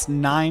shop. Costs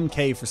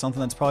 9k for something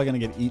that's probably gonna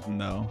get eaten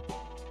though.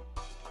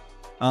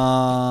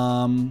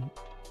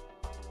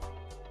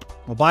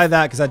 We'll buy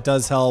that because that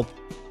does help.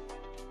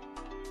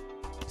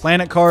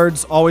 Planet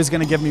cards, always going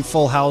to give me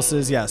full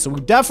houses. Yeah, so we're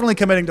definitely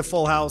committing to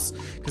full house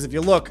because if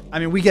you look, I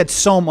mean, we get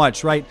so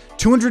much, right?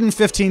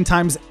 215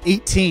 times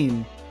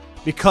 18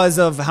 because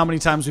of how many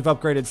times we've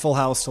upgraded full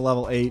house to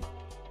level 8.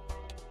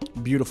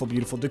 Beautiful,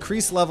 beautiful.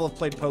 Decreased level of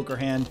played poker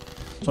hand.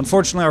 So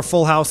unfortunately, our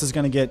full house is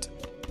going to get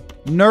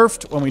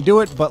nerfed when we do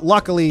it, but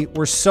luckily,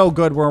 we're so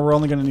good where we're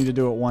only going to need to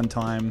do it 1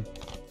 time.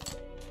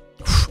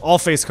 All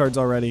face cards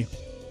already.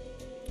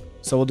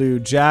 So we'll do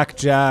Jack,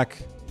 Jack,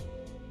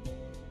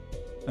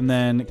 and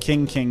then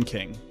King, King,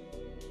 King.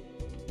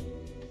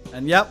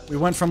 And yep, we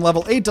went from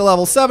level 8 to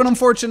level 7,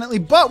 unfortunately,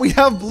 but we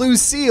have Blue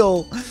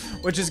Seal,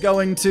 which is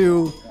going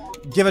to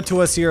give it to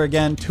us here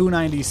again,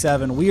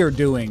 297. We are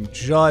doing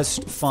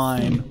just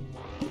fine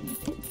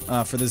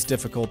for this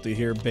difficulty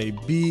here,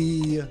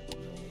 baby.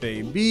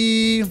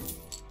 Baby.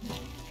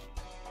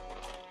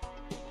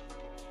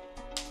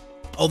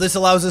 Oh, this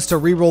allows us to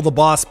reroll the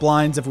boss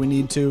blinds if we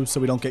need to, so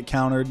we don't get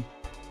countered.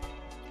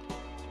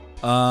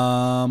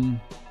 I'm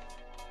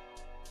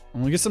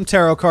gonna get some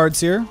tarot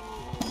cards here.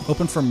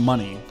 Hoping for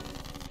money.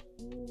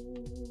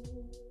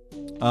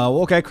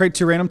 Okay, create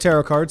 2 random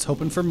tarot cards,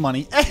 hoping for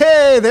money.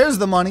 Hey, there's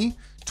the money.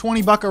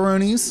 20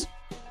 buckaroonies.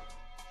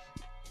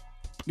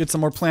 Get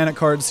some more planet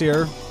cards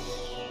here,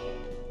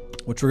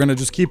 which we're gonna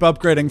just keep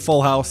upgrading.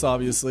 Full house,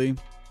 obviously.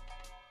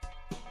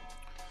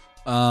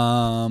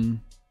 I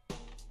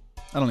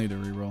don't need to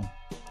reroll.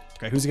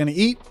 Okay, who's he gonna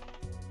eat?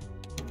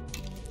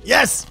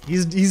 Yes,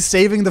 he's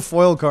saving the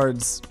foil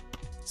cards.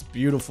 It's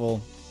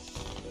beautiful.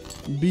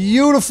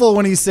 Beautiful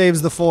when he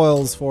saves the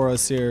foils for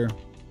us here.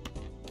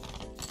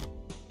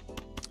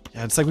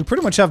 Yeah, it's like we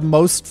pretty much have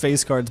most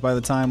face cards by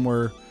the time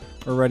we're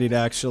ready to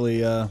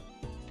actually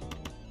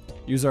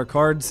use our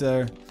cards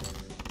there.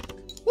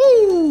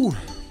 Woo!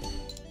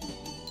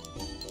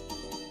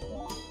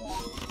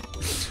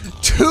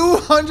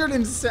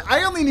 206.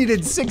 I only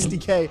needed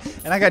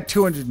 60k and I got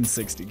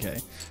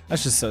 260k.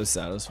 That's just so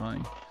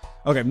satisfying.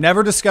 Okay,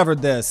 never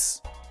discovered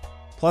this.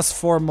 Plus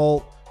 4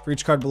 molt for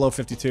each card below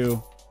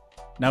 52.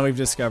 Now we've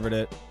discovered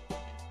it.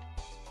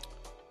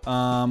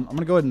 I'm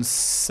gonna go ahead and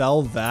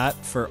sell that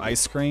for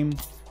ice cream.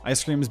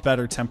 Ice cream is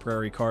better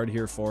temporary card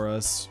here for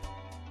us.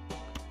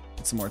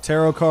 Get some more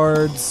tarot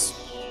cards.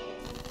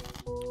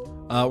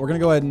 We're gonna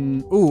go ahead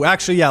and, ooh,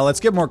 actually, yeah, let's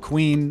get more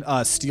queen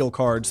steel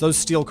cards. Those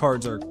steel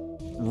cards are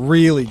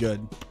really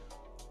good.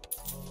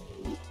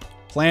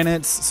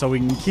 Planets, so we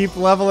can keep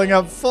leveling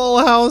up full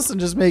house and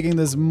just making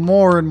this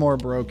more and more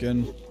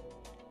broken.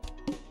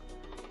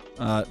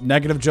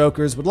 Negative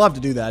jokers, would love to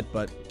do that,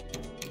 but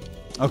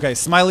okay,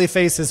 smiley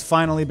face has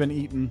finally been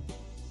eaten.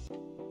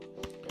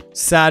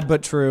 Sad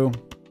but true.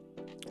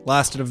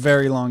 Lasted a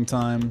very long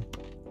time.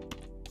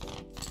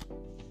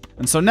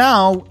 And so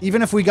now,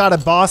 even if we got a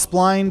boss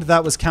blind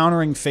that was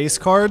countering face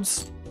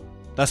cards,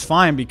 that's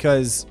fine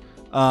because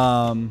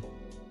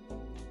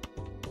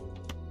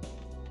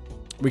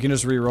we can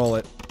just re-roll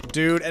it.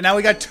 Dude, and now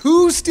we got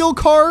 2 steel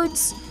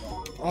cards?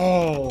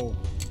 Oh,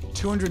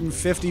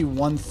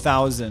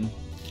 251,000.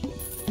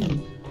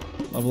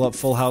 Level up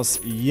full house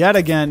yet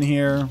again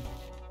here.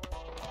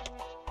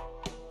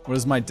 What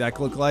does my deck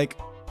look like?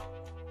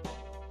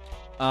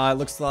 It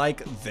looks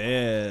like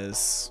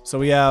this. So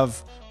we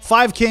have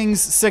 5 kings,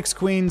 6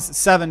 queens,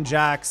 7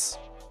 jacks.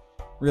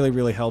 Really,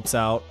 really helps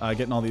out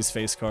getting all these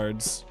face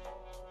cards.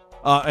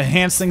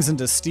 Enhance things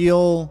into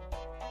steel.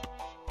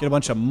 Get a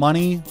bunch of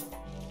money.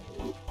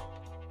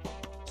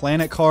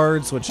 Planet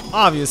cards, which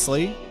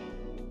obviously...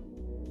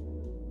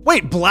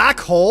 Wait, black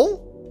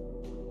hole?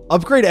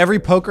 Upgrade every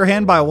poker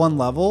hand by 1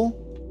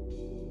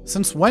 level?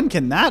 Since when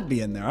can that be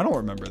in there? I don't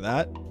remember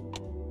that.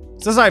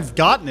 It says I've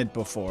gotten it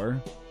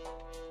before.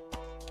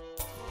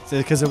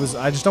 Because it was...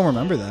 I just don't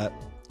remember that.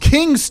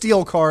 King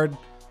steel card.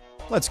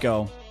 Let's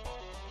go.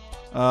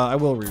 I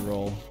will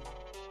re-roll.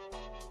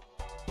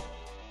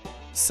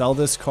 Sell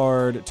this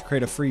card to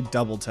create a free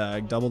double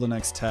tag. Double the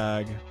next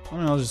tag. I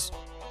mean, I'll just...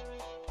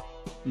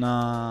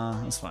 Nah,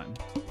 that's fine.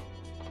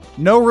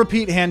 No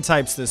repeat hand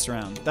types this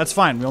round. That's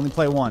fine. We only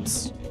play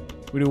once.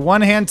 We do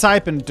 1 hand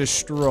type and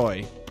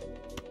destroy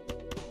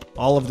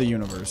all of the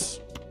universe.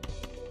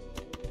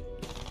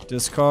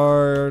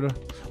 Discard.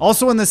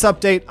 Also in this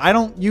update, I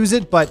don't use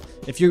it, but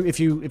if you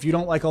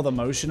don't like all the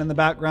motion in the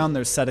background,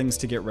 there's settings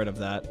to get rid of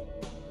that.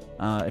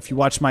 If you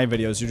watch my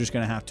videos, you're just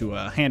gonna have to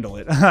handle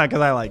it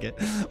because I like it.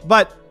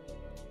 But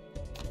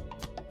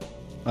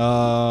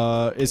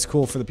it's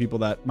cool for the people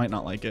that might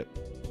not like it.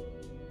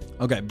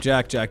 Okay,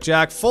 jack, jack,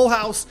 jack. Full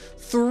house.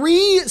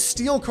 3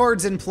 steel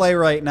cards in play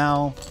right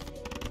now.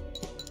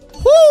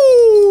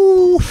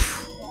 Woo!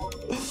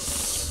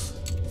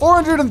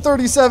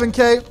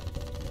 437k.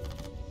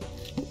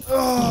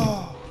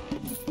 Oh.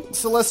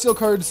 Celestial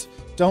cards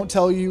don't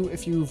tell you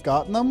if you've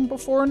gotten them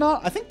before or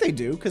not. I think they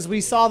do, because we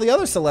saw the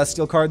other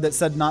celestial card that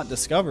said not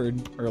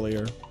discovered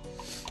earlier.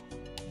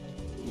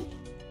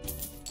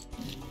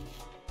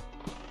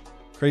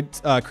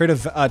 Create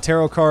a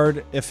tarot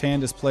card if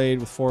hand is played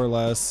with 4 or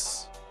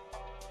less.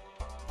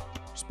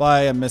 Just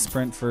buy a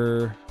misprint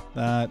for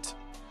that.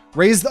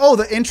 Raise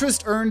the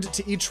interest earned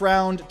to each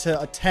round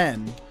to a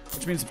 10,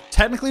 which means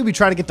technically we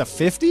try to get to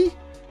 50.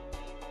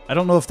 I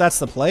don't know if that's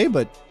the play,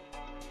 but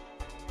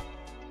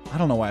I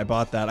don't know why I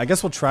bought that. I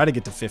guess we'll try to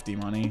get to 50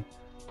 money.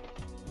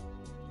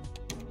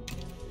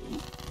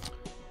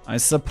 I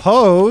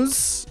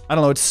suppose. I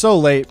don't know. It's so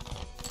late.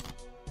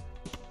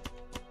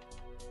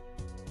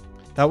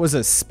 That was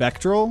a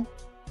spectral?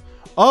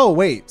 Oh,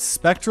 wait.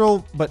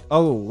 Spectral, but...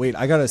 Oh, wait.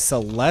 I got a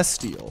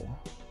celestial.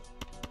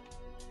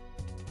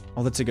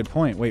 Oh, that's a good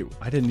point. Wait,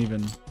 I didn't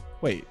even...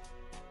 Wait.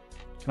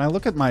 Can I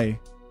look at my...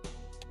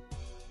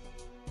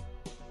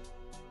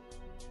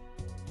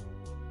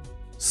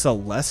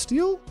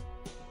 Celestial?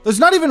 There's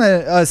not even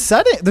a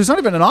setting. There's not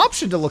even an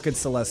option to look at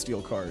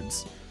celestial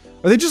cards.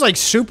 Are they just like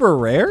super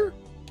rare?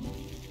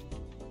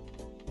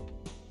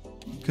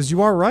 Because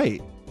you are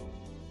right.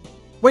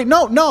 Wait,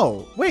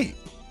 no. Wait.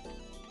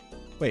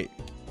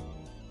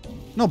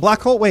 No,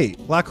 black hole. Wait,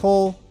 black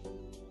hole.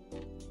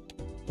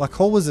 Black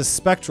hole was a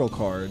spectral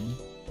card.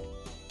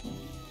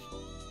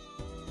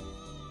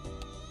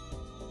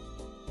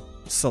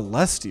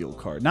 Celestial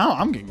card. Now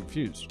I'm getting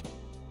confused.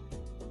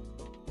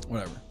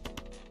 Whatever.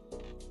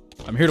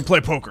 I'm here to play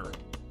poker.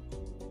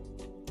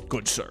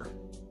 Good sir.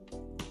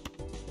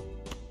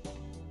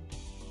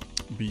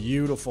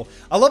 Beautiful.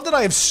 I love that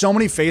I have so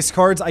many face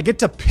cards. I get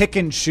to pick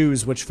and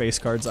choose which face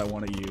cards I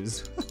want to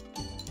use.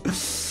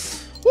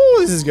 Ooh,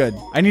 this is good.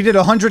 I needed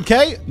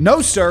 100k?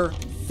 No, sir.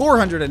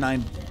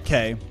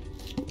 409k.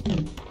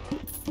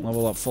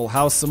 Level up full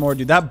house some more.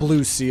 Dude, that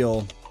blue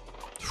seal.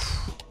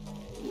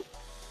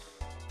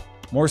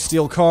 More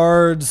steel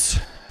cards.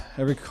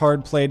 Every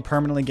card played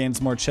permanently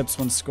gains more chips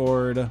when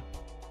scored.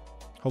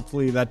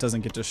 Hopefully that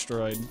doesn't get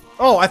destroyed.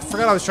 Oh, I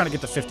forgot I was trying to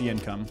get to 50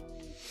 income.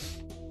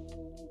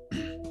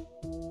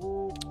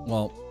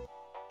 Well,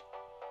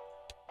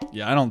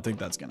 yeah, I don't think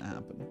that's going to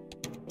happen.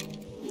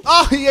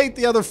 Oh, he ate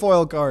the other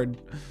foil card.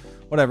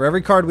 Whatever.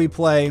 Every card we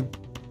play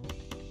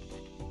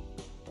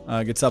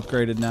gets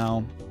upgraded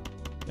now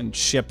and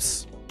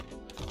ships.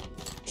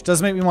 Which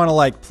does make me want to,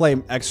 like, play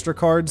extra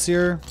cards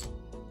here.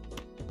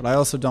 But I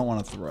also don't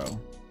want to throw.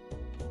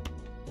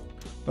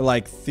 But,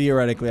 like,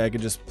 theoretically, I could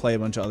just play a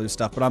bunch of other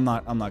stuff. But I'm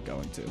not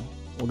going to.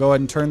 We'll go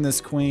ahead and turn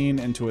this queen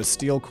into a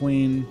steel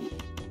queen.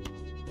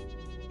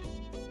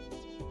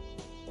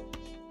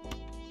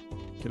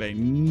 Get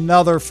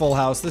another full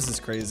house. This is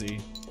crazy.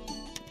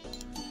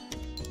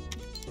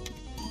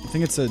 I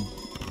think it's a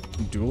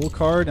dual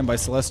card. And by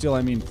Celestial,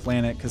 I mean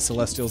Planet. Because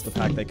Celestial's the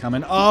pack they come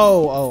in.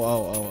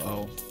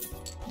 Oh.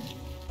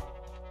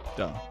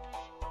 Duh.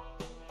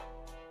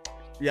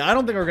 Yeah, I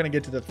don't think we're going to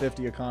get to the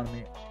 50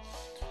 economy.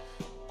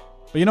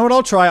 But you know what?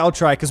 I'll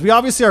try. Because we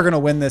obviously are going to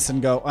win this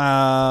and go,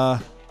 I'll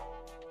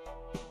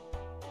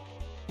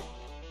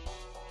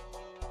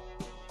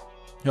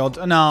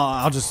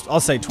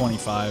say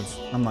 25.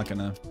 I'm not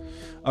gonna.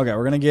 Okay,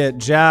 we're gonna get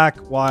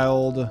Jack,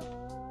 Wild.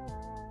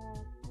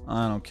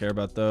 I don't care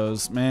about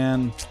those,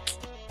 man.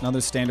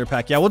 Another standard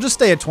pack. Yeah, we'll just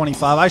stay at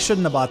 25. I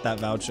shouldn't have bought that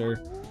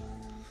voucher.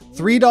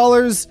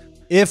 $3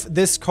 if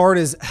this card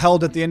is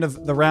held at the end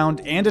of the round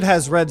and it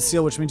has red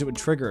seal, which means it would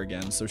trigger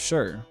again, so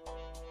sure.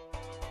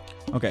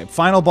 Okay,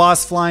 final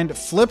boss blind.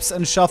 Flips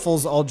and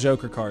shuffles all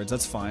Joker cards.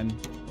 That's fine.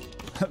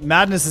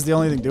 Madness is the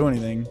only thing do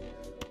anything.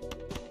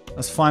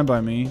 That's fine by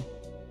me.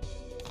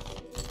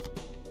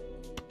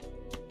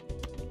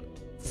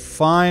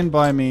 Fine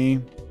by me.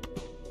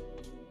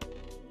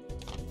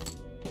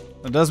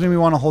 That does mean we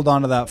want to hold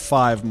on to that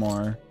 5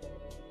 more.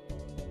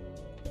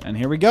 And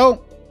here we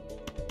go.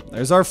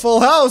 There's our full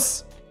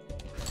house.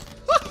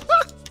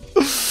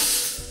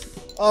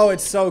 Oh,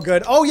 it's so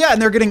good. Oh, yeah, and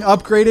they're getting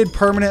upgraded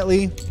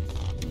permanently.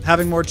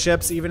 Having more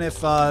chips, even if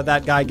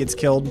that guy gets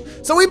killed.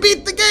 So we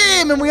beat the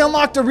game, and we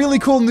unlocked a really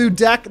cool new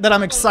deck that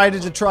I'm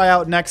excited to try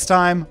out next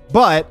time.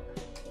 But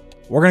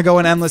we're going to go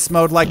in endless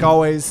mode like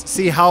always.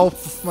 See how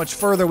much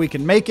further we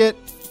can make it.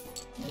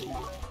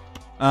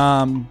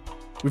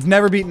 We've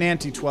never beaten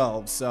Ante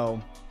 12,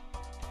 so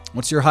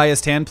what's your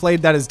highest hand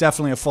played? That is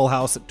definitely a full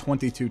house at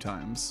 22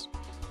 times.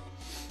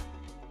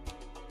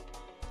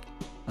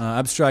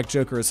 Abstract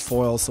Joker is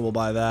foil, so we'll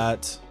buy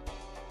that.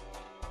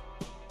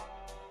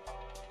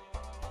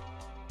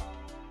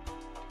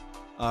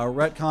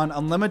 Retcon,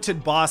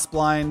 unlimited boss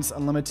blinds,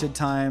 unlimited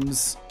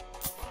times.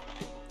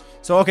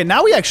 So, okay,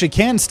 now we actually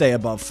can stay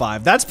above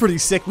 5. That's pretty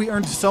sick. We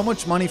earned so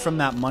much money from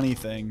that money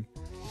thing.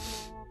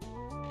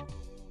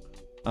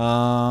 2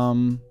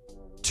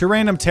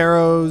 random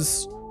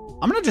tarots.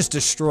 I'm going to just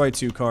destroy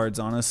 2 cards,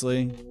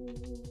 honestly.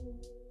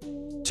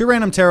 2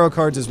 random tarot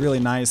cards is really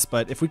nice,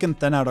 but if we can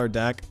thin out our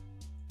deck.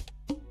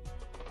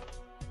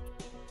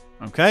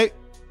 Okay.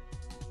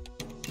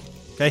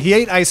 Okay, he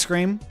ate ice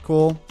cream.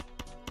 Cool.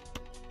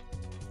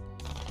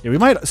 Yeah, we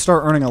might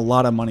start earning a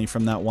lot of money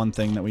from that one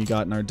thing that we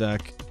got in our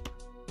deck.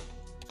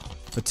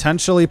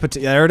 Potentially,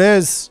 there it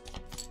is.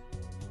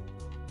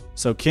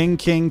 So king,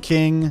 king,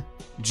 king,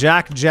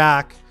 jack,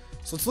 jack.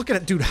 So let's look at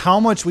it, dude, how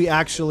much we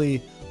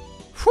actually,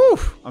 whew.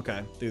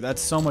 Okay, dude,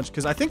 that's so much,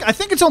 because I think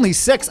it's only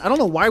 6. I don't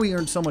know why we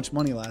earned so much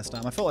money last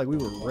time. I felt like we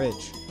were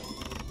rich.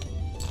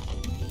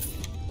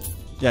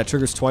 Yeah, it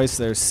triggers twice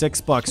there.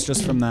 $6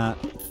 just from that.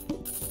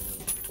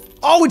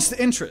 Oh, it's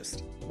the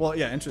interest. Well,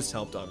 yeah, interest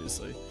helped,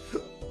 obviously.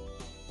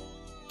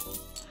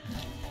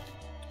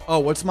 Oh,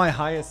 what's my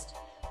highest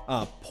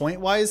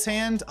point-wise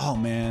hand? Oh,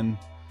 man.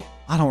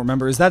 I don't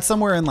remember. Is that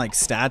somewhere in, like,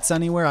 stats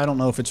anywhere? I don't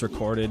know if it's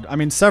recorded. I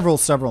mean, several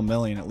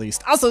million at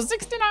least. Also,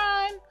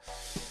 69!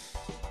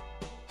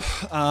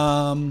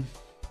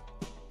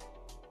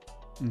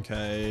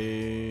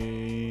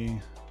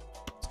 Okay.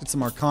 Let's get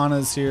some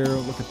Arcanas here.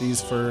 Look at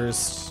these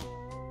first.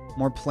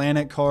 More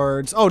planet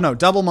cards. Oh, no.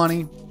 Double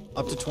money.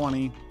 Up to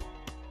 20.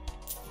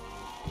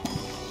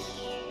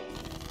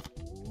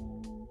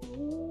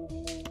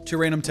 Two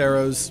random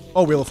tarots.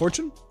 Oh, Wheel of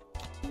Fortune.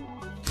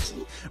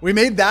 We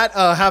made that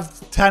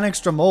have 10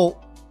 extra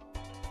molt.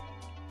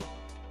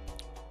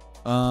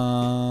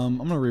 I'm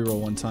gonna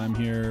reroll one time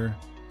here.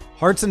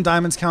 Hearts and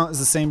diamonds count as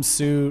the same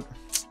suit.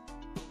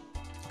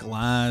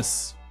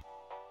 Glass.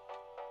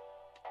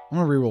 I'm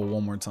gonna reroll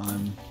one more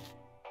time.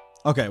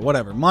 Okay,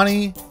 whatever.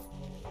 Money.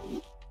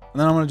 And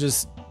then I'm gonna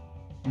just...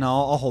 No,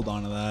 I'll hold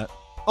on to that.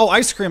 Oh,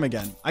 ice cream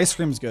again. Ice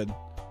cream's good.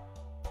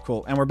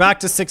 Cool. And we're back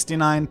to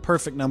 69.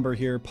 Perfect number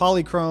here.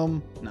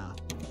 Polychrome. Nah.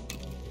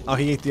 Oh,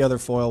 he ate the other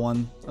foil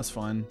one. That's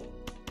fine.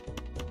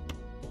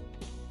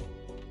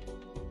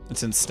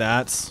 It's in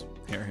stats.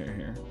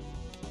 Here.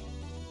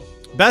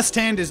 Best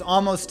hand is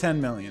almost 10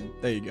 million.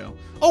 There you go.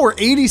 Oh, we're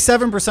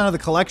 87% of the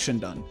collection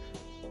done.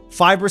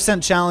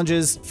 5%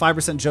 challenges,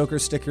 5% Joker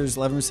stickers,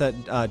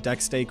 11%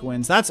 deck stake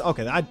wins. That's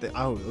okay.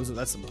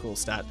 That's some cool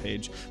stat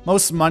page.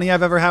 Most money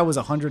I've ever had was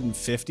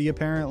 150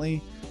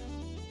 apparently.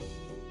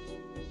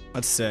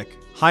 That's sick.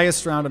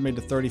 Highest round I made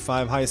to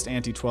 35. Highest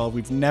ante 12.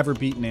 We've never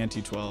beaten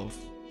ante 12.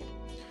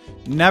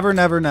 Never.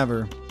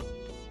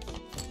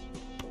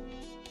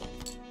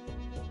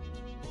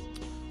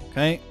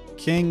 Okay,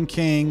 king,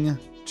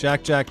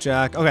 jack.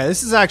 Okay,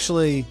 this is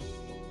actually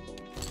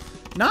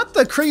not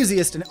the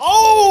craziest.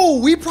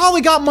 Oh, we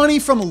probably got money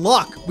from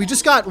luck. We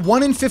just got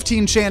 1 in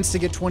 15 chance to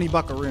get 20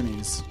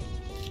 buckaroonies.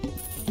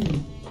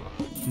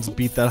 Let's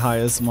beat that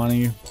highest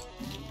money.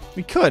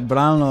 We could, but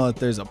I don't know if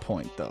there's a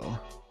point though.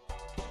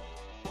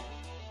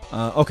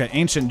 Okay,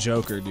 Ancient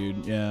Joker,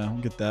 dude. Yeah, I'll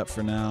get that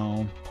for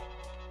now.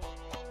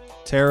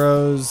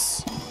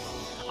 Tarots.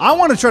 I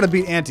want to try to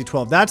beat ante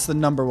 12. That's the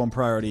 #1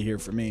 priority here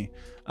for me.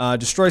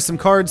 Destroy some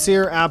cards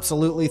here.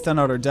 Absolutely. Thin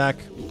out our deck.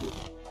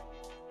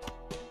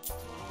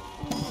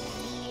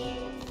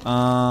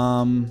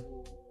 And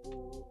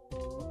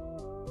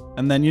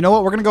then, you know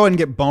what? We're going to go ahead and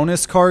get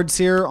bonus cards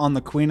here on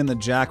the Queen and the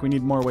Jack. We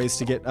need more ways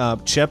to get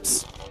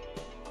chips.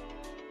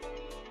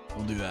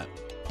 We'll do that.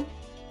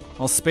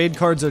 All spade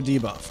cards are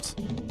debuffed.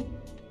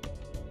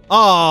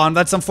 Oh, and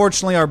that's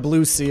unfortunately our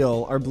blue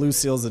seal. Our blue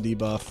seal's a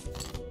debuff.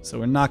 So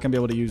we're not going to be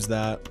able to use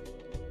that.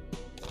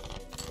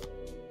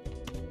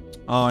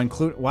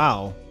 Oh,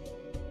 wow.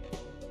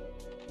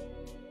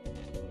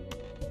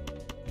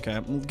 Okay,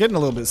 I'm getting a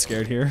little bit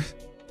scared here.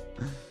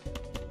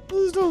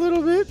 Just a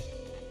little bit.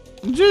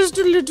 Just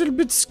a little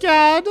bit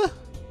scared.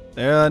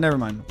 Never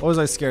mind. What was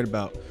I scared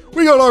about?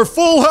 We got our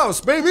full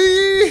house,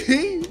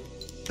 baby!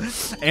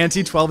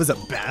 Ante 12 is a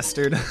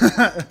bastard.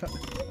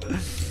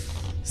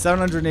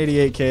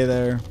 788k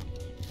there.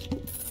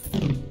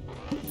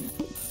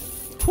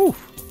 Whew.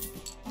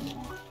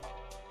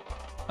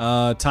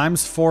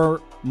 Times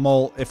 4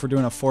 molt if we're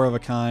doing a 4 of a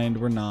kind.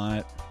 We're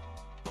not.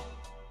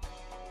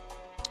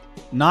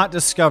 Not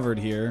discovered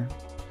here.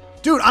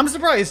 Dude, I'm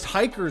surprised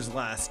hikers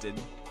lasted.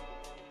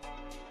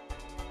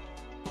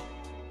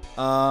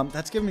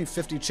 That's giving me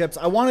 50 chips.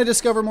 I want to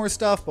discover more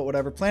stuff, but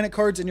whatever. Planet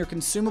cards in your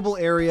consumable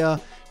area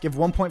give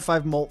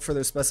 1.5 molt for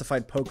their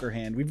specified poker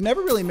hand. We've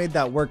never really made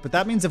that work, but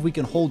that means if we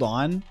can hold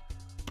on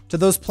to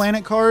those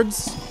planet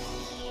cards,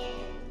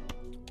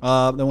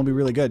 then we'll be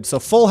really good. So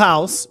full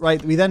house,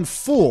 right? We then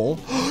fool.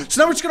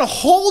 So now we're just going to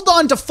hold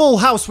on to full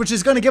house, which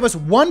is going to give us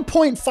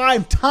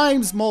 1.5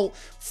 times molt.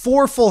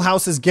 4 full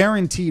houses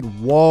guaranteed.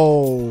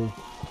 Whoa.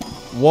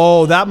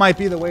 Whoa, that might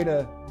be the way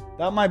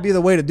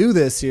to do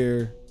this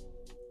here.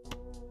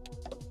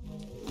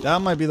 That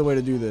might be the way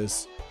to do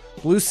this.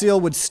 Blue seal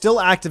would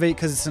still activate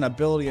because it's an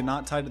ability and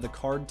not tied to the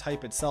card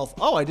type itself.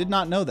 Oh, I did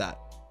not know that.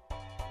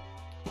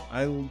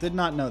 I did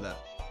not know that.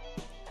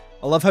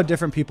 I love how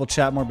different people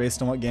chat more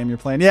based on what game you're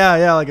playing.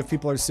 Yeah, like if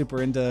people are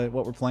super into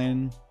what we're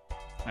playing.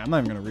 I'm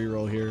not even going to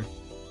reroll here.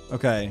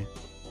 Okay.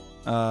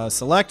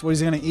 Select what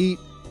he's going to eat.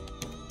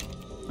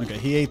 Okay,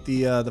 he ate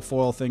the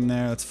foil thing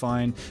there. That's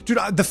fine. Dude,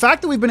 the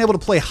fact that we've been able to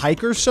play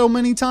hikers so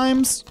many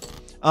times.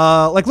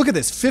 Like, look at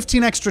this.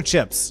 15 extra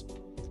chips.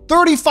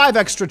 35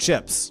 extra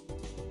chips.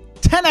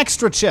 10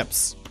 extra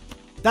chips.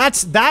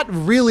 That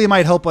really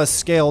might help us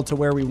scale to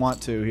where we want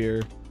to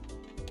here.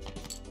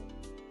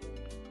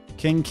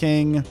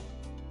 King.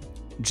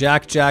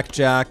 Jack.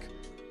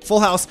 Full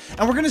house.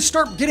 And we're going to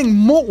start getting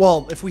more.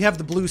 Well, if we have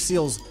the blue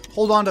seals,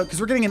 hold on to,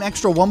 because we're getting an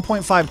extra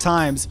 1.5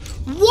 times.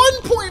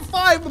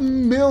 1.5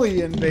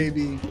 million,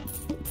 baby.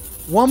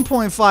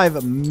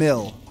 1.5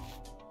 mil.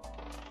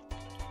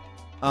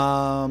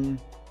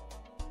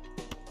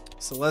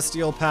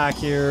 Celestial pack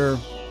here.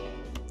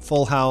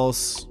 Full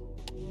house.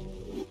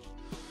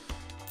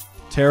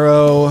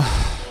 Tarot.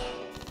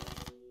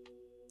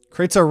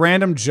 Creates a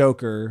random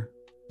joker.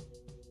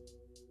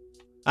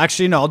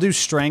 Actually, no, I'll do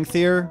strength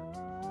here.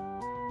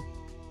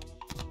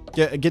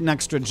 Get an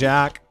extra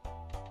jack.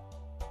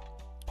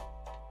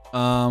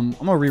 I'm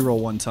gonna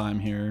reroll one time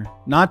here.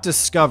 Not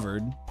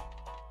discovered.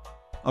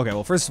 Okay,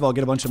 well, first of all,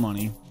 get a bunch of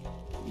money.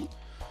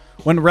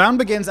 When round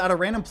begins, add a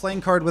random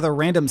playing card with a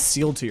random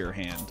seal to your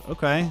hand.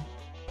 Okay.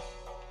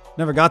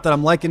 Never got that.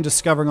 I'm liking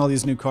discovering all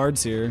these new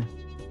cards here.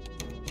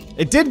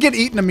 It did get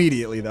eaten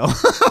immediately, though.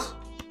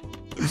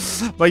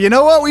 But you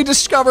know what? We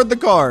discovered the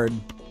card.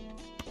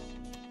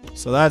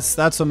 So that's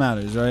what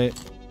matters, right?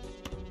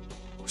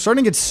 We're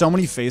starting to get so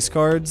many face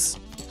cards.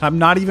 I'm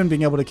not even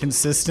being able to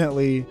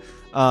consistently...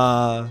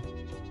 I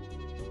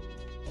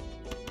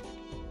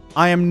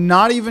am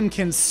not even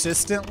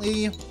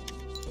consistently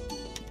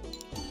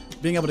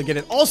being able to get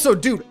it. Also,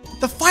 dude,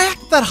 the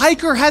fact that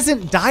Hiker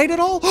hasn't died at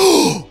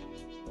all?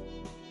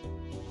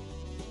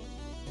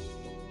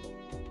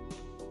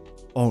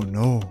 Oh,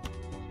 no.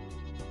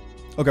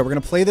 Okay, we're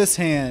going to play this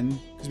hand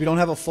because we don't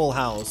have a full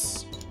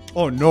house.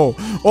 Oh, no.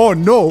 Oh,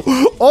 no.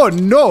 Oh,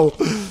 no.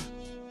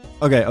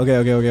 Okay.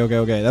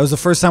 That was the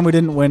first time we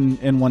didn't win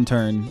in one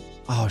turn.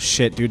 Oh,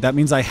 shit, dude. That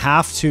means I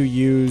have to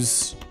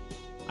use...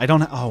 I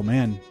don't... Oh,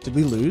 man. Did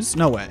we lose?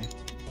 No way.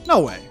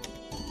 No way.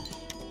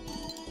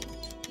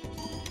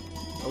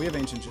 Oh, we have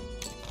ancient...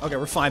 Okay,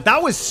 we're fine.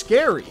 That was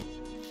scary.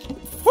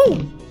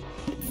 Woo!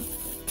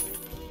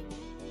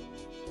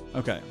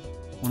 Okay.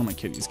 One of my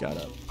kitties got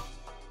up.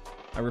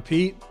 I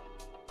repeat,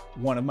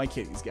 one of my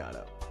kitties got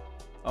up.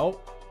 Oh,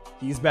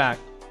 he's back.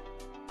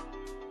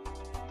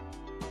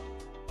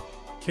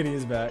 Kitty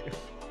is back.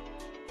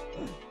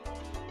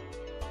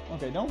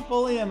 Okay, don't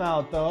bully him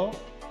out, though.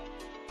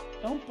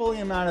 Don't bully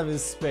him out of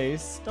his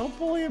space. Don't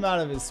bully him out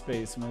of his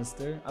space,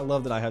 mister. I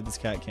love that I have this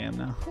cat cam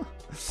now.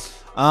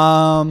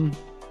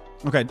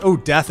 Okay. Oh,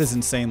 death is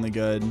insanely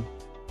good.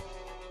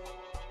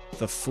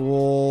 The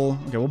Fool.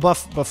 Okay, we'll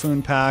buff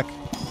Buffoon Pack.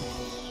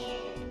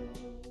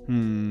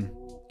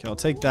 Okay, I'll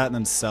take that and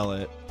then sell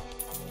it.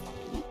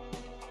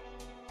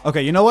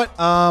 Okay, you know what?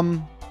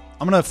 I'm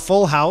gonna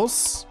Full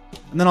House,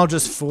 and then I'll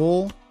just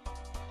Fool.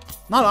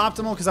 Not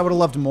optimal, because I would have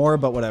loved more,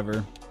 but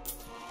whatever.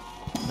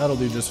 That'll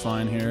do just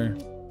fine here.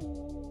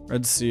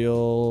 Red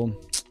Seal.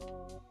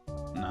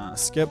 Nah,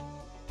 skip.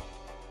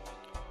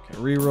 Okay,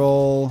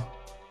 reroll.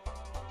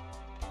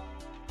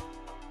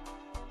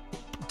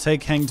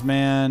 Take Hanged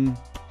Man.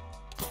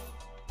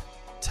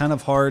 10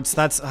 of Hearts.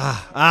 That's...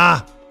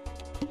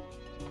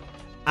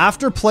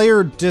 After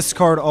player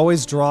discard,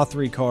 always draw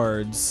 3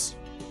 cards.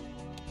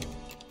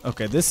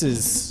 Okay, this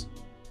is...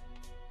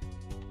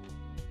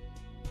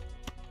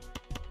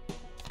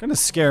 gonna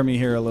scare me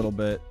here a little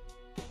bit.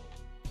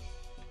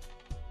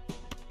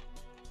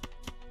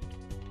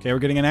 Okay, we're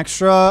getting an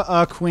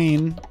extra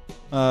queen.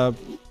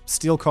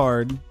 Steel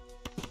card.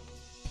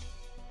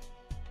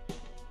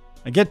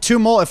 I get 2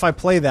 mult if I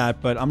play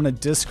that, but I'm gonna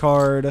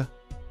discard...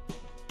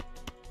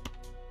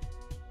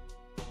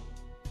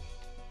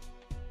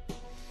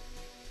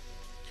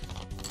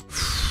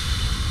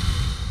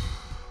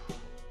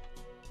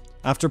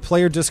 After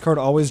player discard,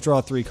 always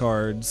draw 3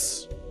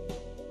 cards.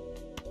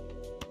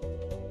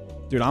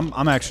 Dude,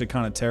 I'm actually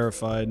kind of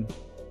terrified.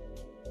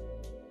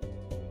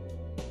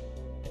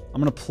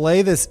 I'm gonna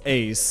play this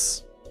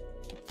ace.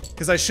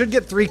 Because I should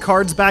get 3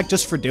 cards back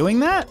just for doing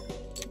that.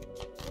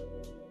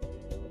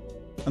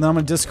 And then I'm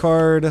gonna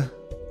discard...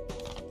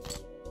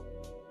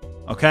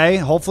 Okay,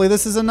 hopefully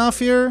this is enough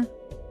here.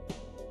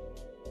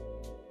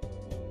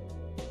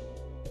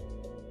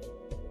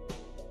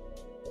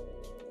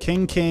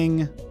 King,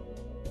 king...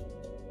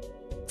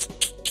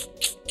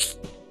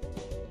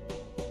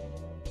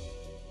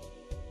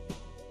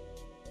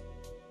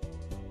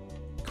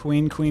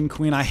 Queen, queen,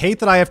 queen. I hate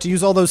that I have to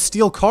use all those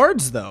steel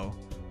cards, though.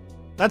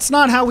 That's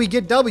not how we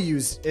get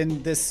W's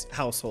in this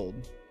household.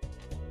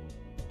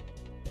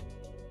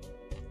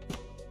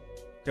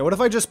 Okay, what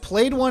if I just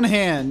played one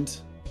hand?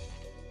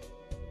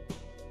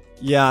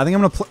 Yeah, I think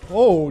I'm gonna play...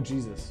 Oh,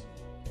 Jesus.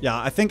 Yeah,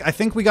 I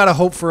think we gotta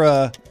hope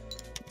for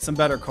some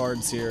better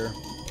cards here.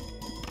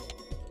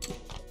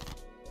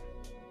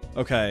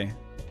 Okay.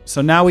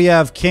 So now we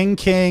have king,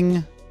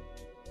 king,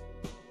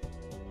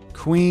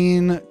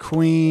 queen,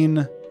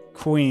 queen...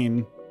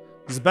 Queen.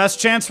 This is the best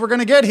chance we're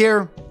gonna get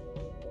here.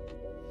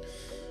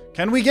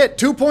 Can we get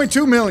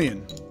 2.2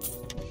 million?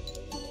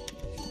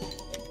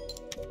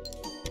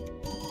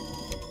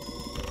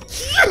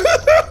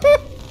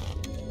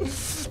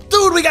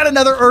 Dude, we got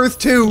another Earth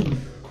too.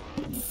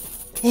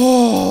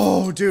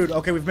 Oh, dude.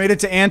 Okay, we've made it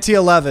to ante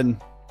 11.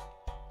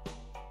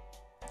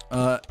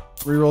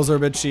 Rerolls are a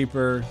bit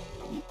cheaper.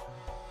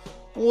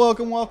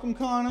 Welcome, welcome,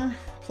 Connor.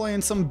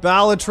 Playing some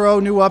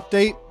Balatro, new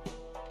update.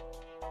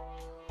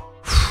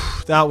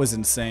 That was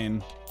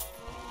insane.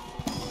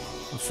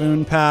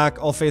 Buffoon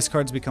Pack. All face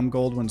cards become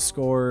gold when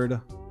scored.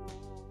 Okay,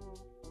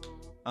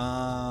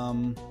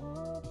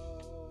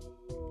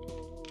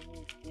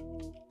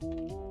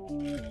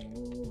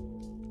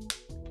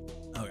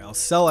 I'll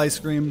sell ice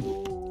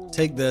cream.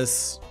 Take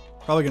this.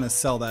 Probably gonna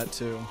sell that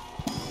too.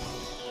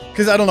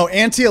 Because I don't know,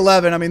 ante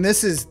 11. I mean,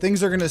 this is...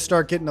 Things are gonna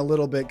start getting a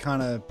little bit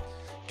kind of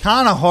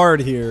hard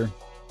here.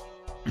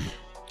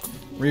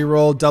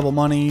 Reroll, double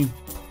money.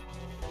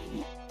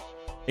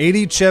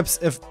 80 chips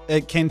if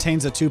it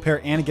contains a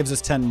 2-pair, and it gives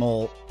us 10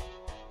 mult.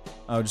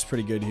 Oh, just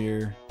pretty good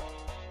here.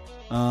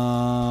 Okay,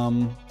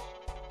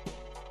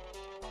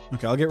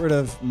 I'll get rid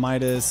of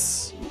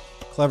Midas.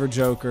 Clever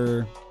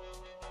Joker.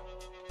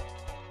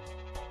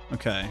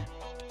 Okay.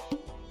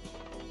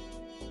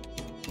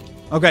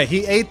 Okay,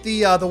 he ate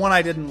the one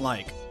I didn't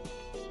like.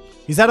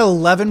 He's at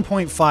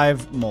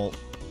 11.5 mult.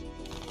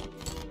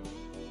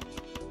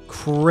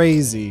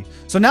 Crazy.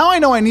 So now I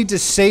know I need to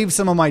save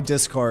some of my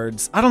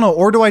discards. I don't know,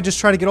 or do I just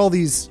try to get all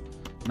these?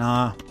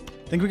 Nah.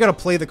 I think we gotta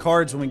play the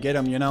cards when we get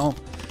them, you know?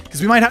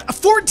 Because we might have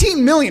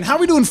 14 million. How are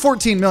we doing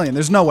 14 million?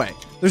 There's no way.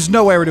 There's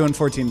no way we're doing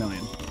 14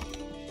 million.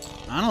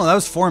 I don't know, that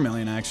was 4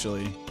 million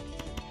actually.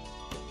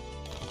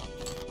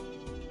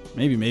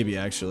 Maybe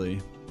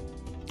actually.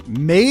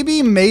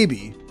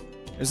 Maybe.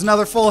 There's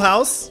another full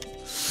house.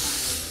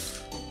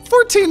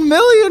 14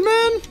 million,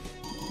 man.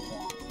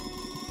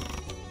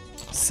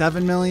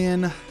 7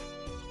 million.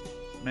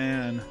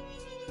 Man.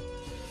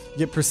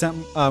 Get percent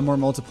more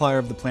multiplier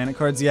of the planet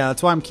cards. Yeah,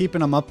 that's why I'm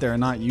keeping them up there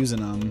and not using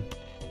them.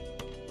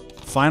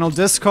 Final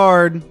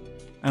discard.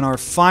 And our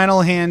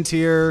final hand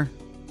here.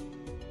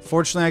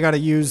 Fortunately, I got to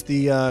use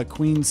the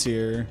queens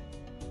here.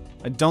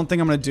 I don't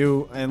think I'm going to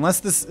do...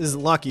 Unless this is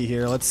lucky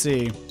here. Let's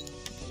see.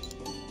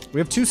 We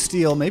have 2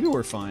 steel. Maybe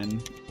we're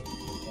fine.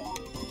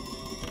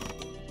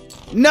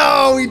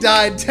 No, he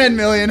died. 10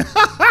 million.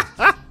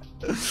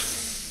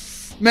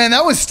 Man,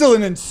 that was still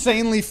an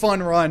insanely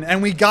fun run.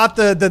 And we got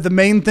the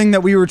main thing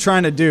that we were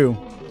trying to do.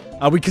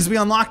 Because we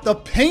unlocked the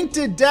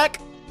painted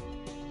deck.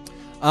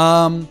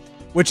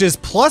 Which is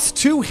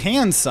 +2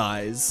 hand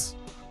size.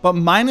 But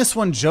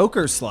 -1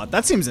 Joker slot.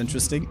 That seems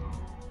interesting.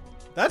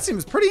 That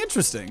seems pretty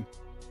interesting.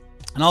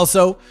 And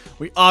also,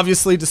 we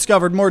obviously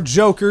discovered more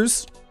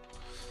Jokers.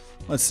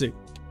 Let's see.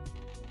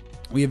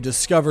 We have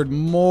discovered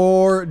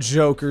more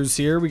Jokers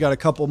here. We got a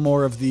couple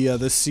more of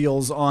the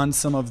seals on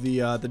some of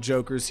the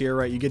Jokers here,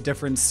 right? You get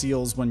different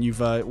seals when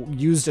you've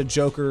used a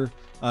Joker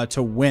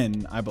to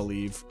win, I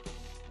believe.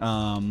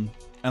 And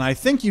I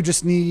think you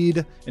just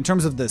need, in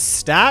terms of the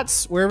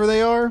stats, wherever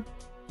they are,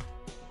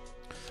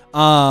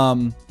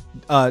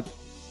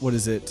 what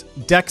is it?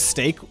 Deck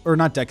stake, or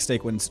not deck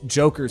stake wins,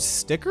 Joker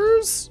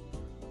stickers?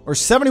 Or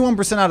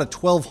 71% out of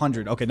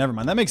 1,200. Okay, never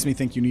mind. That makes me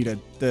think you need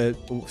the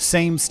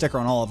same sticker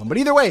on all of them. But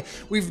either way,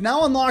 we've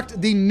now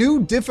unlocked the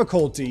new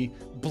difficulty,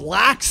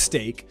 Black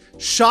Stake.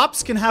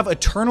 Shops can have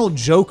eternal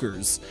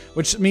Jokers,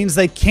 which means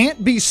they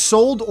can't be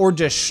sold or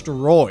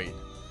destroyed.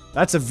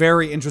 That's a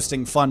very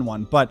interesting, fun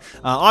one. But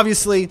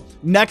obviously,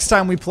 next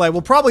time we play,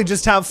 we'll probably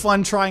just have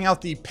fun trying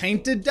out the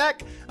painted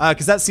deck,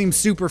 because that seems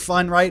super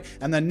fun, right?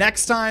 And the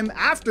next time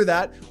after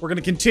that, we're going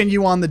to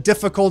continue on the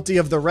difficulty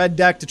of the red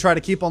deck to try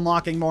to keep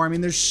unlocking more. I mean,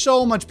 there's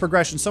so much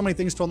progression, so many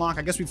things to unlock.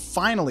 I guess we've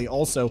finally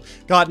also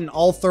gotten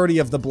all 30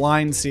 of the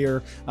blinds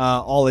here,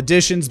 all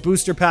editions,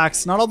 booster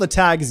packs, not all the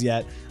tags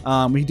yet.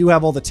 We do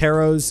have all the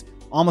tarots,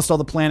 almost all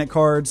the planet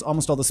cards,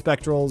 almost all the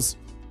spectrals,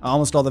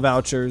 almost all the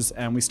vouchers,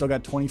 and we still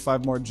got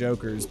 25 more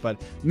Jokers.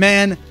 But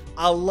man,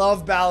 I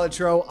love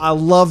Balatro. I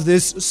love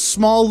this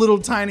small little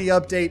tiny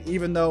update,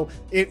 even though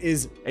it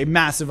is a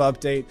massive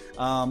update.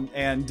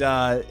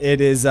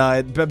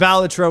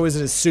 Balatro is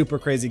a super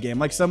crazy game.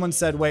 Like someone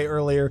said way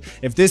earlier,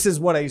 if this is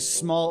what a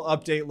small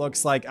update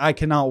looks like, I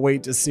cannot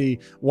wait to see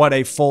what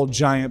a full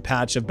giant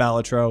patch of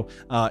Balatro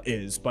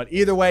is. But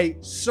either way,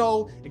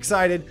 so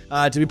excited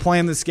to be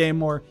playing this game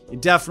more. You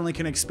definitely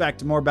can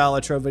expect more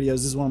Balatro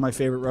videos. This is one of my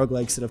favorite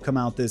roguelikes that have come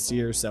out this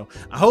year. So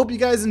I hope you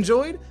guys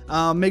enjoyed.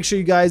 Make sure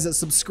you guys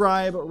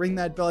subscribe, ring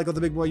that bell like all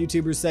the big boy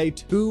YouTubers say,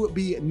 to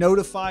be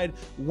notified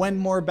when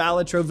more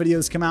Balatro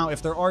videos come out.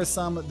 If there are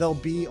some, they'll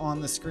be on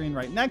the screen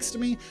right next to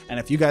me. And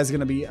if you guys are going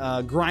to be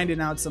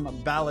grinding out some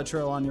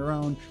Balatro on your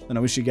own, then I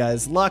wish you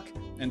guys luck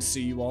and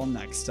see you all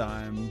next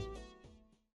time.